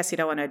on. I guess you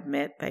don't want to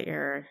admit that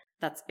you're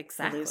That's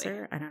exactly. a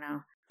loser. I don't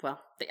know. Well,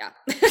 yeah.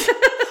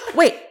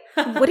 Wait,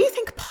 what do you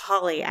think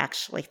Polly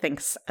actually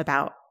thinks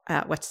about,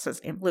 what's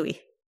his name, Louie?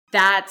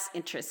 That's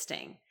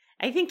interesting.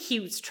 I think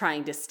he was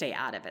trying to stay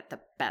out of it the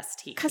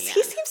best he can. Because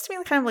he seems to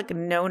be kind of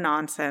no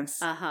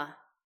nonsense. Uh-huh.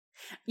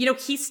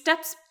 He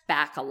steps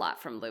back a lot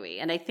from Louie.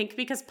 And I think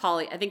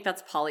I think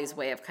that's Polly's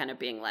way of kind of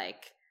being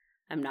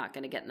I'm not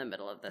going to get in the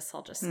middle of this.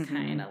 I'll just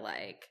kind of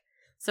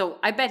So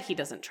I bet he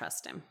doesn't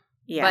trust him.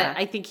 Yeah.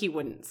 But I think he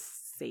wouldn't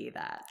say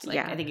that.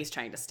 I think he's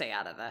trying to stay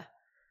out of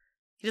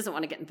he doesn't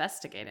want to get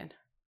investigated.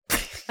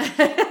 It's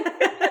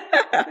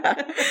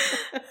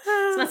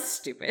not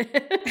stupid.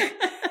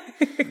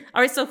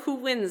 All right, so who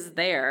wins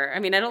there? I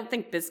mean, I don't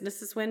think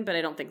businesses win, but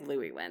I don't think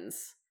Louie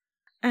wins.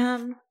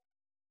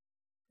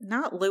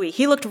 Not Louie.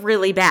 He looked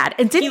really bad.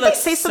 And didn't they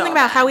say something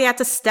about how he had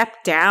to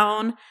step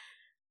down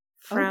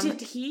from... Oh, did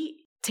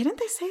he? Didn't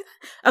they say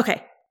that?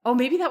 Okay. Oh,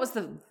 maybe that was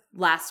the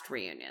last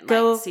reunion,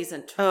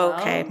 season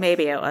 12. Okay,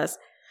 maybe it was.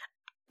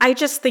 I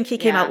just think he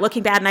came out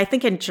looking bad. And I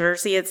think in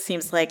Jersey, it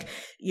seems like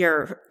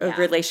your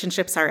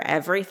relationships are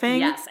everything.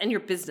 Yes, and your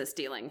business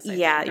dealings.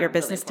 Your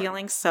business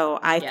dealings. So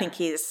I think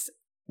he's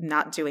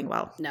not doing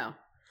well. No.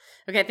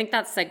 Okay, I think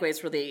that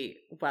segues really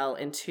well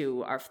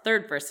into our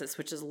third versus,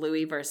 which is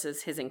Louie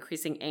versus his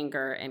increasing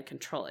anger and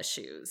control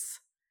issues.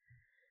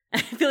 I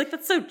feel like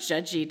that's so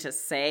judgy to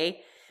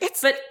say.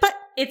 But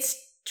it's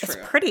true.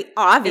 It's pretty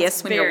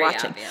obvious when you're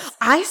watching. Obvious.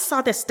 I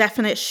saw this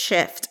definite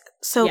shift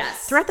So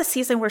throughout the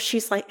season where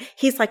he's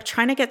like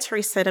trying to get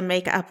Teresa to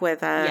make up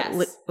with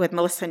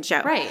Melissa and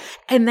Joe. Right.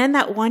 And then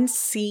that one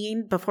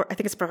scene before, I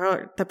think it's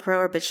before the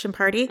prohibition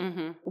party,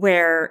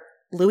 where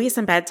Louie is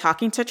in bed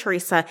talking to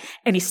Teresa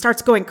and he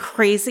starts going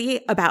crazy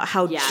about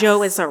how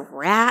Joe is a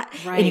rat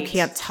and you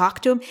can't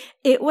talk to him.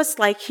 It was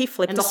like he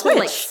flipped the switch.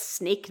 Whole like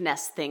snake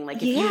nest thing. Like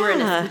if you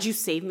were would you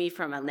save me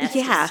from a nest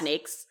of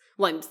snakes?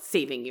 Well, I'm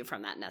saving you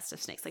from that nest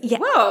of snakes. Like,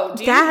 whoa,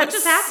 dude, what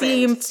just happened? That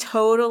seemed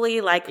totally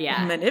like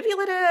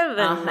manipulative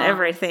and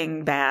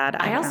everything bad.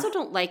 I also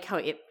don't like how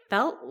it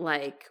felt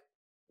like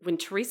when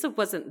Teresa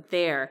wasn't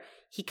there,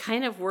 he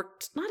kind of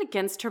worked not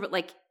against her, but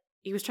like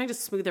he was trying to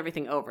smooth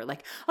everything over.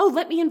 Like, oh,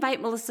 let me invite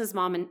Melissa's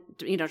mom and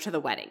to the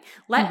wedding.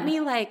 Let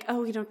me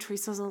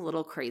Teresa's a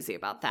little crazy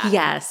about that.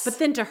 Yes. But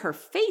then to her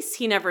face,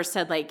 he never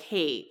said like,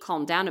 hey,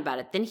 calm down about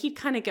it. Then he'd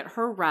kind of get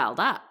her riled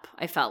up,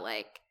 I felt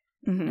like.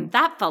 And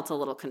that felt a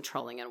little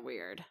controlling and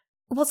weird.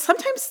 Well,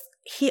 sometimes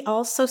he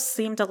also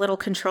seemed a little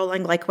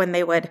controlling, like when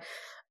they would,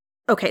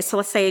 so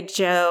let's say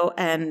Joe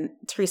and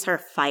Teresa are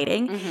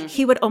fighting.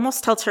 He would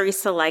almost tell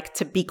Teresa like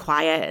to be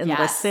quiet and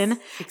listen.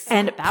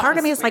 And part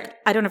of me is like,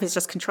 I don't know if he's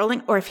just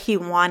controlling or if he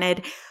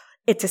wanted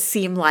it to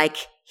seem like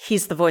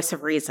he's the voice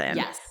of reason.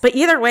 Yes. But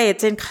either way, it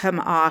didn't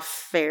come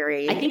off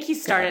very I think he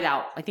started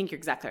out, I think you're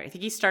exactly right. I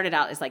think he started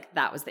out as like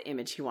that was the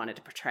image he wanted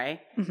to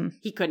portray.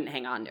 He couldn't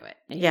hang on to it.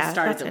 And he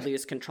started to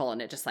lose control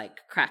and it just like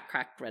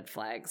cracked red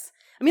flags.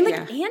 I mean,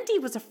 like Andy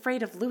was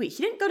afraid of Louie.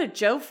 He didn't go to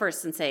Joe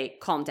first and say,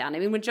 calm down. I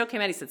mean, when Joe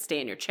came out, he said,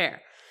 stay in your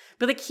chair.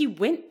 But like he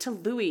went to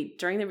Louie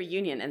during the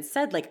reunion and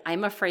said like,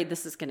 I'm afraid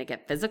this is going to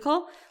get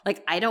physical.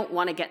 Like, I don't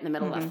want to get in the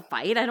middle of a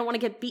fight. I don't want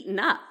to get beaten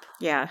up.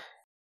 Yeah.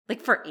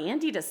 Like, for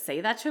Andy to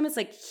say that to him, it's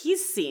like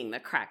he's seeing the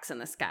cracks in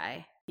this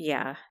guy.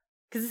 Yeah.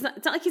 Because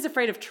it's not like he's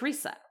afraid of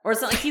Teresa. Or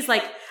it's not like he's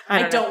like,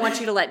 I don't want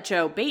you to let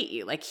Joe bait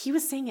you. Like, he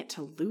was saying it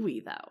to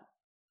Louie, though.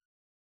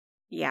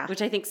 Yeah.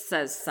 Which I think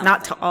says something.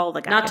 Not to all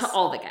the guys. Not to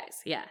all the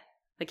guys, yeah.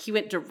 Like, he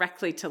went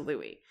directly to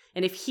Louie.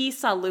 And if he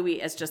saw Louie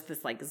as just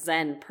this, like,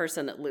 Zen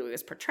person that Louie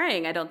was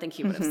portraying, I don't think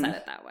he would have said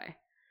it that way.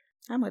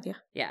 I'm with you.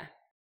 Yeah.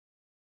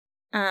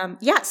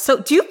 So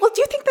do you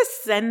think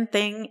this Zen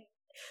thing...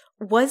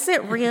 Was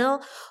it real?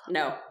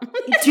 No.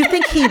 Do you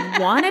think he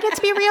wanted it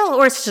to be real?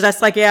 Or it's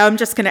just like, I'm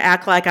just going to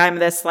act like I'm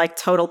this like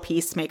total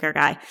peacemaker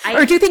guy?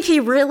 Or do you think he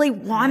really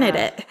wanted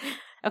it?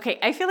 Okay,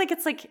 I feel like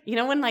it's like,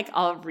 when like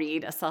I'll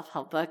read a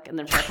self-help book and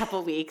then for a couple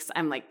of weeks,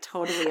 I'm like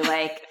totally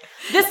like,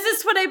 this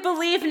is what I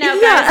believe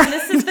now, guys. And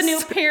this is the new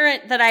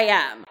parent that I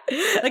am.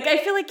 Like, I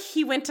feel like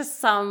he went to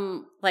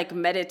some like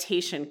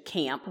meditation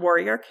camp.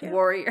 Warrior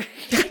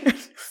camp.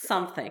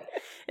 Something.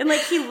 And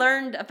like he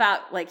learned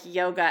about like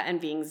yoga and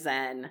being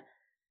Zen.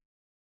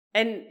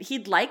 And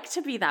he'd like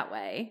to be that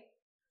way,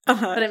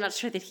 but I'm not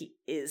sure that he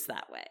is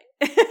that way.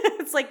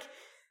 It's like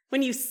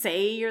when you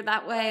say you're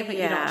that way, but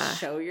you don't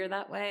show you're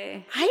that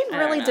way. I'm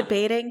really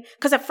debating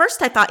because at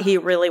first I thought he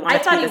really wanted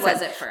to be I thought he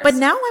was at first. But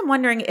now I'm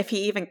wondering if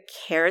he even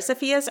cares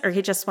if he is or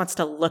he just wants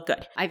to look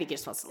good. I think he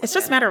just wants to look good. It's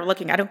just a matter of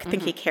looking. I don't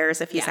think he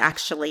cares if he's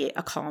actually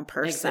a calm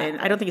person. Exactly.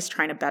 I don't think he's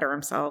trying to better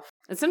himself.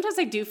 And sometimes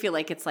I do feel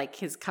like it's like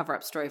his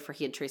cover-up story for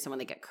he and Teresa when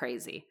they get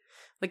crazy.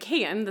 Like,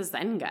 hey, I'm the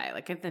Zen guy.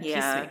 Like, I'm the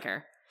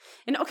peacemaker.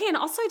 And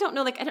also I don't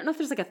know if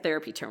there's like a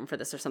therapy term for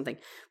this or something,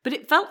 but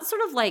it felt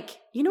sort of like,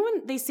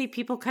 when they see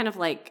people kind of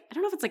like, I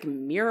don't know if it's like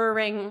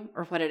mirroring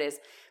or what it is,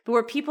 but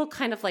where people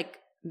kind of like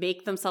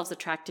make themselves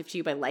attractive to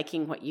you by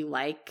liking what you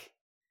like.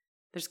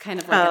 There's kind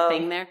of like a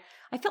thing there.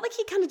 I felt like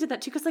he kind of did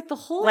that too, because like the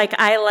whole... Like,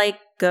 I like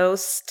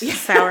Ghost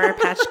Sour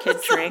Patch Kid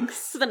drinks.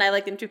 So then I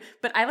like them too.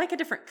 But I like a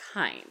different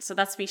kind. So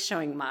that's me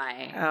showing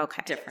my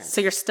difference.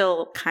 So you're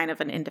still kind of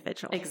an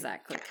individual.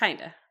 Exactly.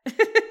 Kind of.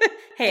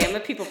 Hey, I'm a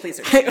people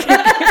pleaser too. And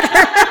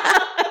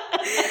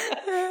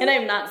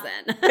I'm not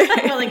Zen.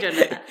 I'm willing to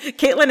admit that.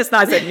 Caitlin is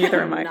not Zen,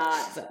 neither am I.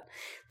 Not Zen.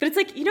 But it's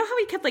like, how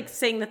he kept like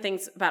saying the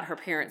things about her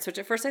parents, which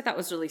at first I thought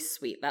was really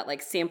sweet. That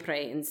like siempre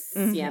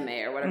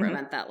insieme or whatever it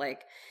meant, that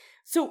like...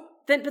 So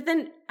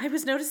then I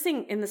was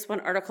noticing in this one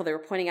article, they were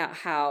pointing out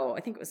how,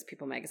 I think it was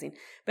People magazine,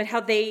 but how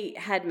they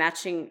had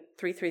matching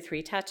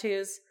 333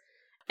 tattoos.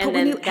 And but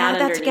then when you add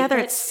that together,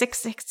 it's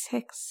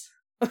 666.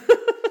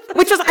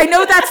 Which is, I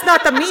know that's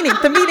not the meaning.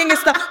 The meaning is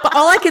but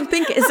all I can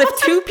think is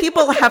if two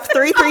people have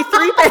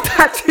 333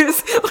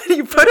 tattoos, when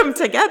you put them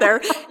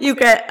together, you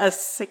get a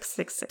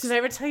 666. Did I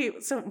ever tell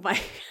you? So my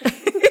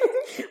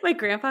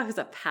grandpa, who's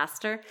a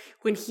pastor,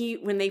 when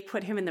they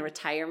put him in the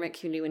retirement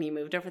community when he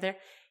moved over there,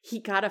 he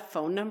got a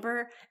phone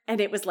number and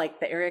it was like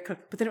the area code,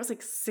 but then it was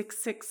like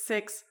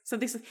 666. So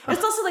it's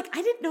also like,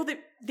 I didn't know that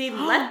they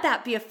let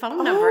that be a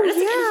phone number. And it's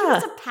like, and he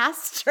was a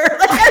pastor.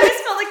 Like, I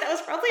just felt like that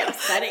was probably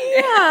upsetting.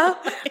 Yeah.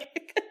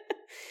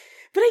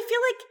 But I feel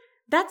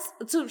like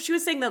so she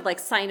was saying that like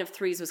sign of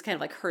threes was kind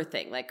of like her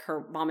thing. Like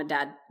her mom and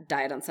dad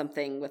died on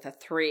something with a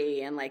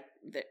 3 and like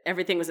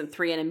everything was in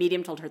 3 and a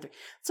medium told her 3.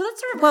 So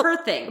that's sort of her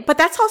thing. But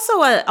that's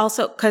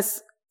also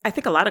because I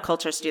think a lot of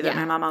cultures do that. Yeah.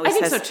 My mom always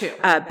says so too.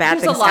 Bad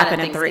things happen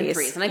in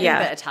threes. And I think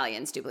that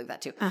Italians do believe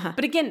that too.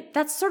 But again,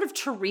 that's sort of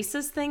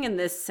Teresa's thing in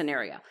this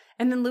scenario.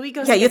 And then Louie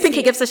goes... Yeah, you think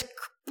he gives a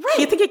Right.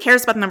 You think he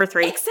cares about number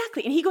 3?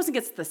 Exactly. And he goes and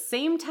gets the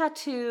same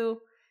tattoo.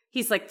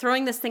 He's like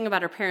throwing this thing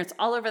about her parents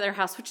all over their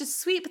house, which is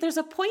sweet. But there's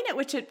a point at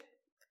which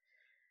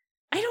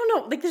I don't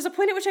know. Like, there's a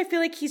point at which I feel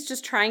like he's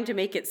just trying to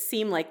make it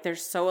seem like they're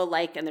so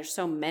alike and they're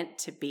so meant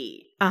to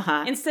be.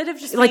 Instead of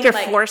just like you're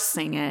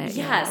forcing it.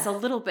 Yes, a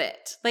little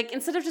bit. Like,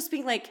 instead of just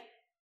being like,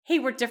 hey,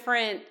 we're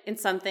different in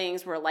some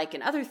things, we're alike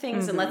in other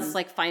things, and let's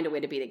like find a way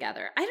to be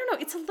together. I don't know.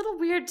 It's a little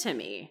weird to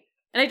me.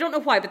 And I don't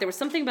know why, but there was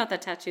something about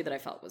that tattoo that I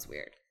felt was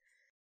weird.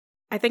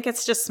 I think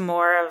it's just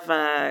more of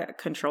a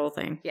control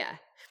thing. Yeah.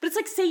 But it's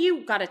like, say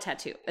you got a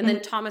tattoo, and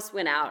then Thomas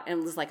went out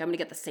and was like, I'm going to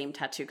get the same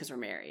tattoo because we're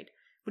married.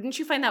 Wouldn't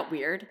you find that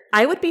weird?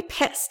 I would be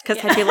pissed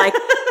because I'd be like,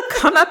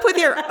 come up with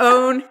your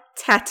own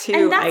tattoo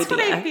idea. And that's what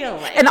I feel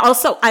like. And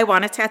also, I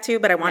want a tattoo,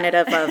 but I want it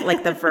of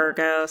like the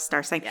Virgo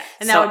star sign. Yeah.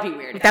 And that would be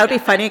weird. That would be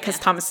funny because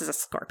Thomas is a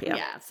Scorpio.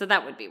 Yeah, so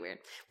that would be weird.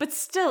 But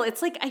still,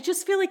 it's like, I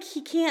just feel like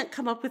he can't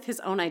come up with his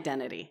own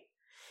identity.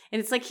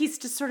 And it's like he's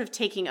just sort of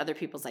taking other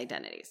people's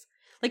identities.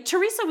 Like,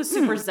 Teresa was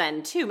super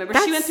zen, too. Remember,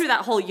 she went through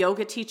that whole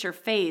yoga teacher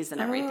phase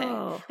and everything.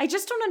 I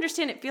just don't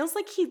understand. It feels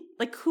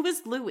like who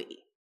is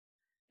Louie?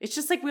 It's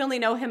just like we only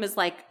know him as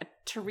like a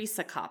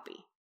Teresa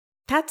copy.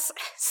 I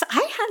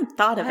hadn't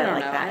thought of it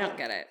like that. I don't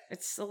get it.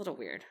 It's a little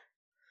weird.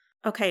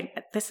 Okay,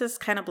 this is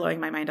kind of blowing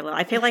my mind a little.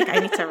 I feel like I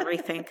need to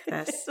rethink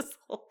this.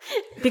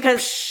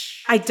 Because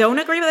I don't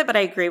agree with it, but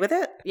I agree with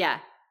it. Yeah.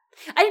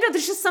 I don't know.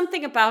 There's just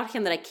something about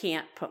him that I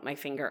can't put my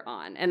finger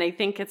on. And I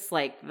think it's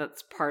like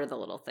that's part of the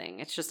little thing.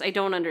 It's just I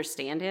don't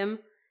understand him.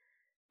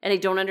 And I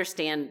don't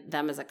understand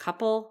them as a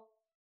couple.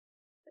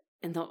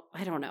 And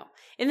I don't know.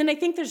 And then I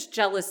think there's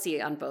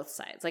jealousy on both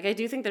sides. Like, I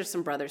do think there's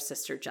some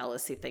brother-sister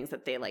jealousy things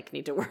that they, like,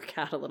 need to work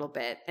out a little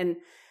bit. And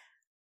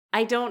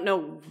I don't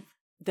know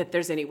that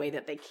there's any way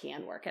that they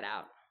can work it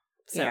out.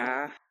 So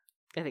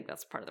I think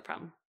that's part of the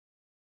problem.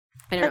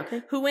 I don't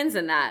know. Who wins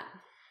in that?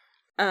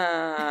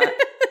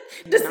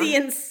 Just the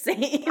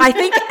insane. I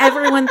think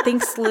everyone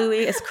thinks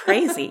Louie is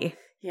crazy.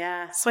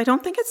 Yeah. So I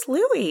don't think it's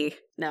Louie.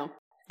 No.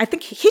 I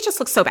think he just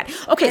looks so bad.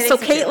 Okay, so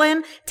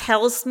Caitlin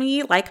tells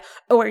me, like,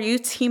 oh, are you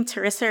Team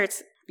Teresa or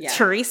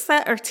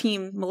Teresa or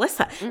Team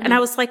Melissa? Mm-hmm. And I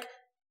was like,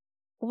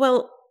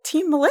 well,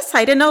 Team Melissa.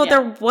 I didn't know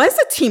there was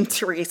a Team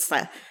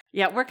Teresa.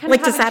 Yeah, we're kind of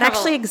like, does that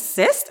actually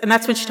exist? And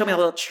that's when she told me a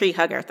little tree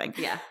hugger thing.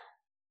 Yeah.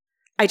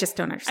 I just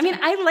don't understand. I mean,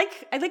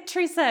 I like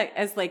Teresa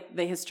as like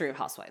the history of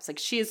Housewives. Like,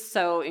 she is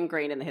so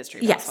ingrained in the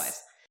history of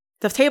Housewives.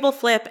 The table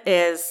flip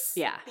is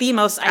the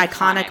most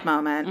iconic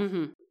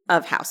moment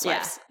of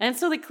Housewives. Yeah. And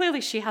so, like,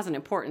 clearly she has an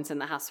importance in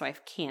the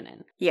housewife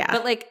canon. Yeah.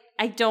 But, like,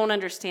 I don't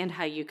understand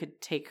how you could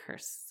take her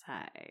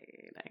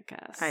side, I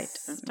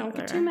guess. Don't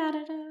get too mad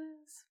at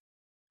us.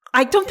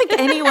 I don't think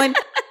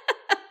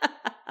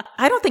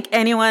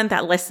anyone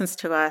that listens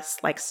to us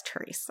likes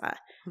Teresa.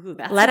 Ooh,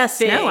 let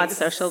us know on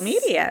social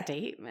media.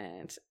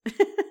 Statement.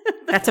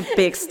 That's a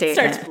big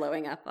statement. Starts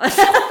blowing up.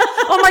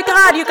 Oh my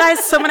God, you guys,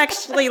 someone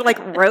actually like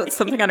wrote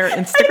something on her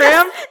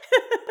Instagram.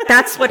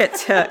 That's what it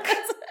took.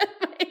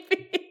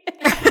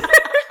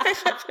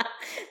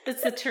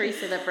 It's the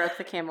Teresa that broke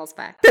the camel's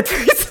back.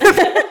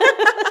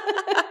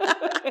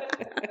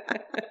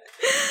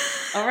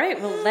 All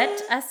right. Well,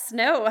 let us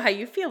know how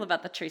you feel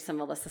about the Teresa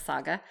Melissa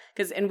saga,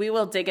 and we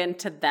will dig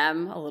into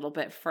them a little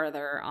bit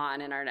further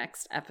on in our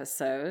next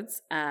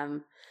episodes.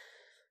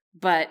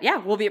 But yeah,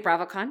 we'll be at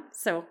BravoCon.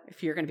 So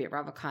if you're going to be at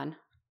BravoCon,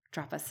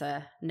 drop us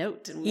a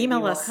note and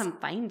email us. We'll come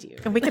find you.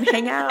 And we can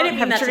hang out. I didn't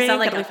mean that to sound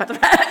like a threat. No,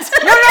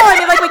 I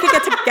mean, like, we could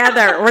get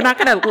together. We're not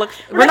going to look.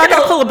 We're not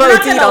going to pull a Bo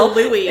Deedle.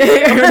 Louie.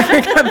 We're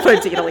not going to Bo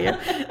Deedle you.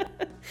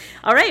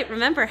 All right.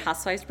 Remember,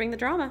 housewives bring the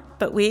drama,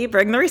 but we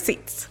bring the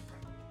receipts.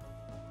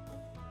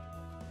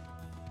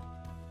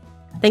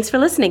 Thanks for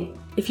listening.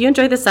 If you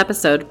enjoyed this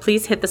episode,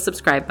 please hit the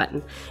subscribe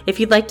button. If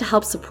you'd like to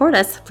help support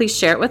us, please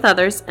share it with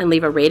others and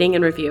leave a rating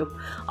and review.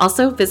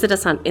 Also, visit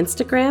us on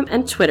Instagram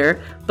and Twitter,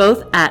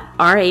 both at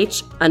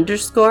RH_on_RH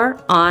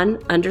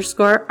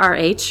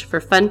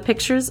for fun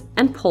pictures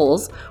and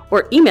polls,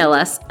 or email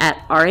us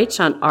at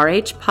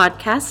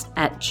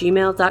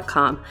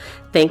rhonrhpodcast@gmail.com.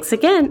 Thanks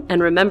again,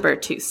 and remember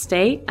to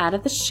stay out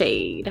of the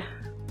shade.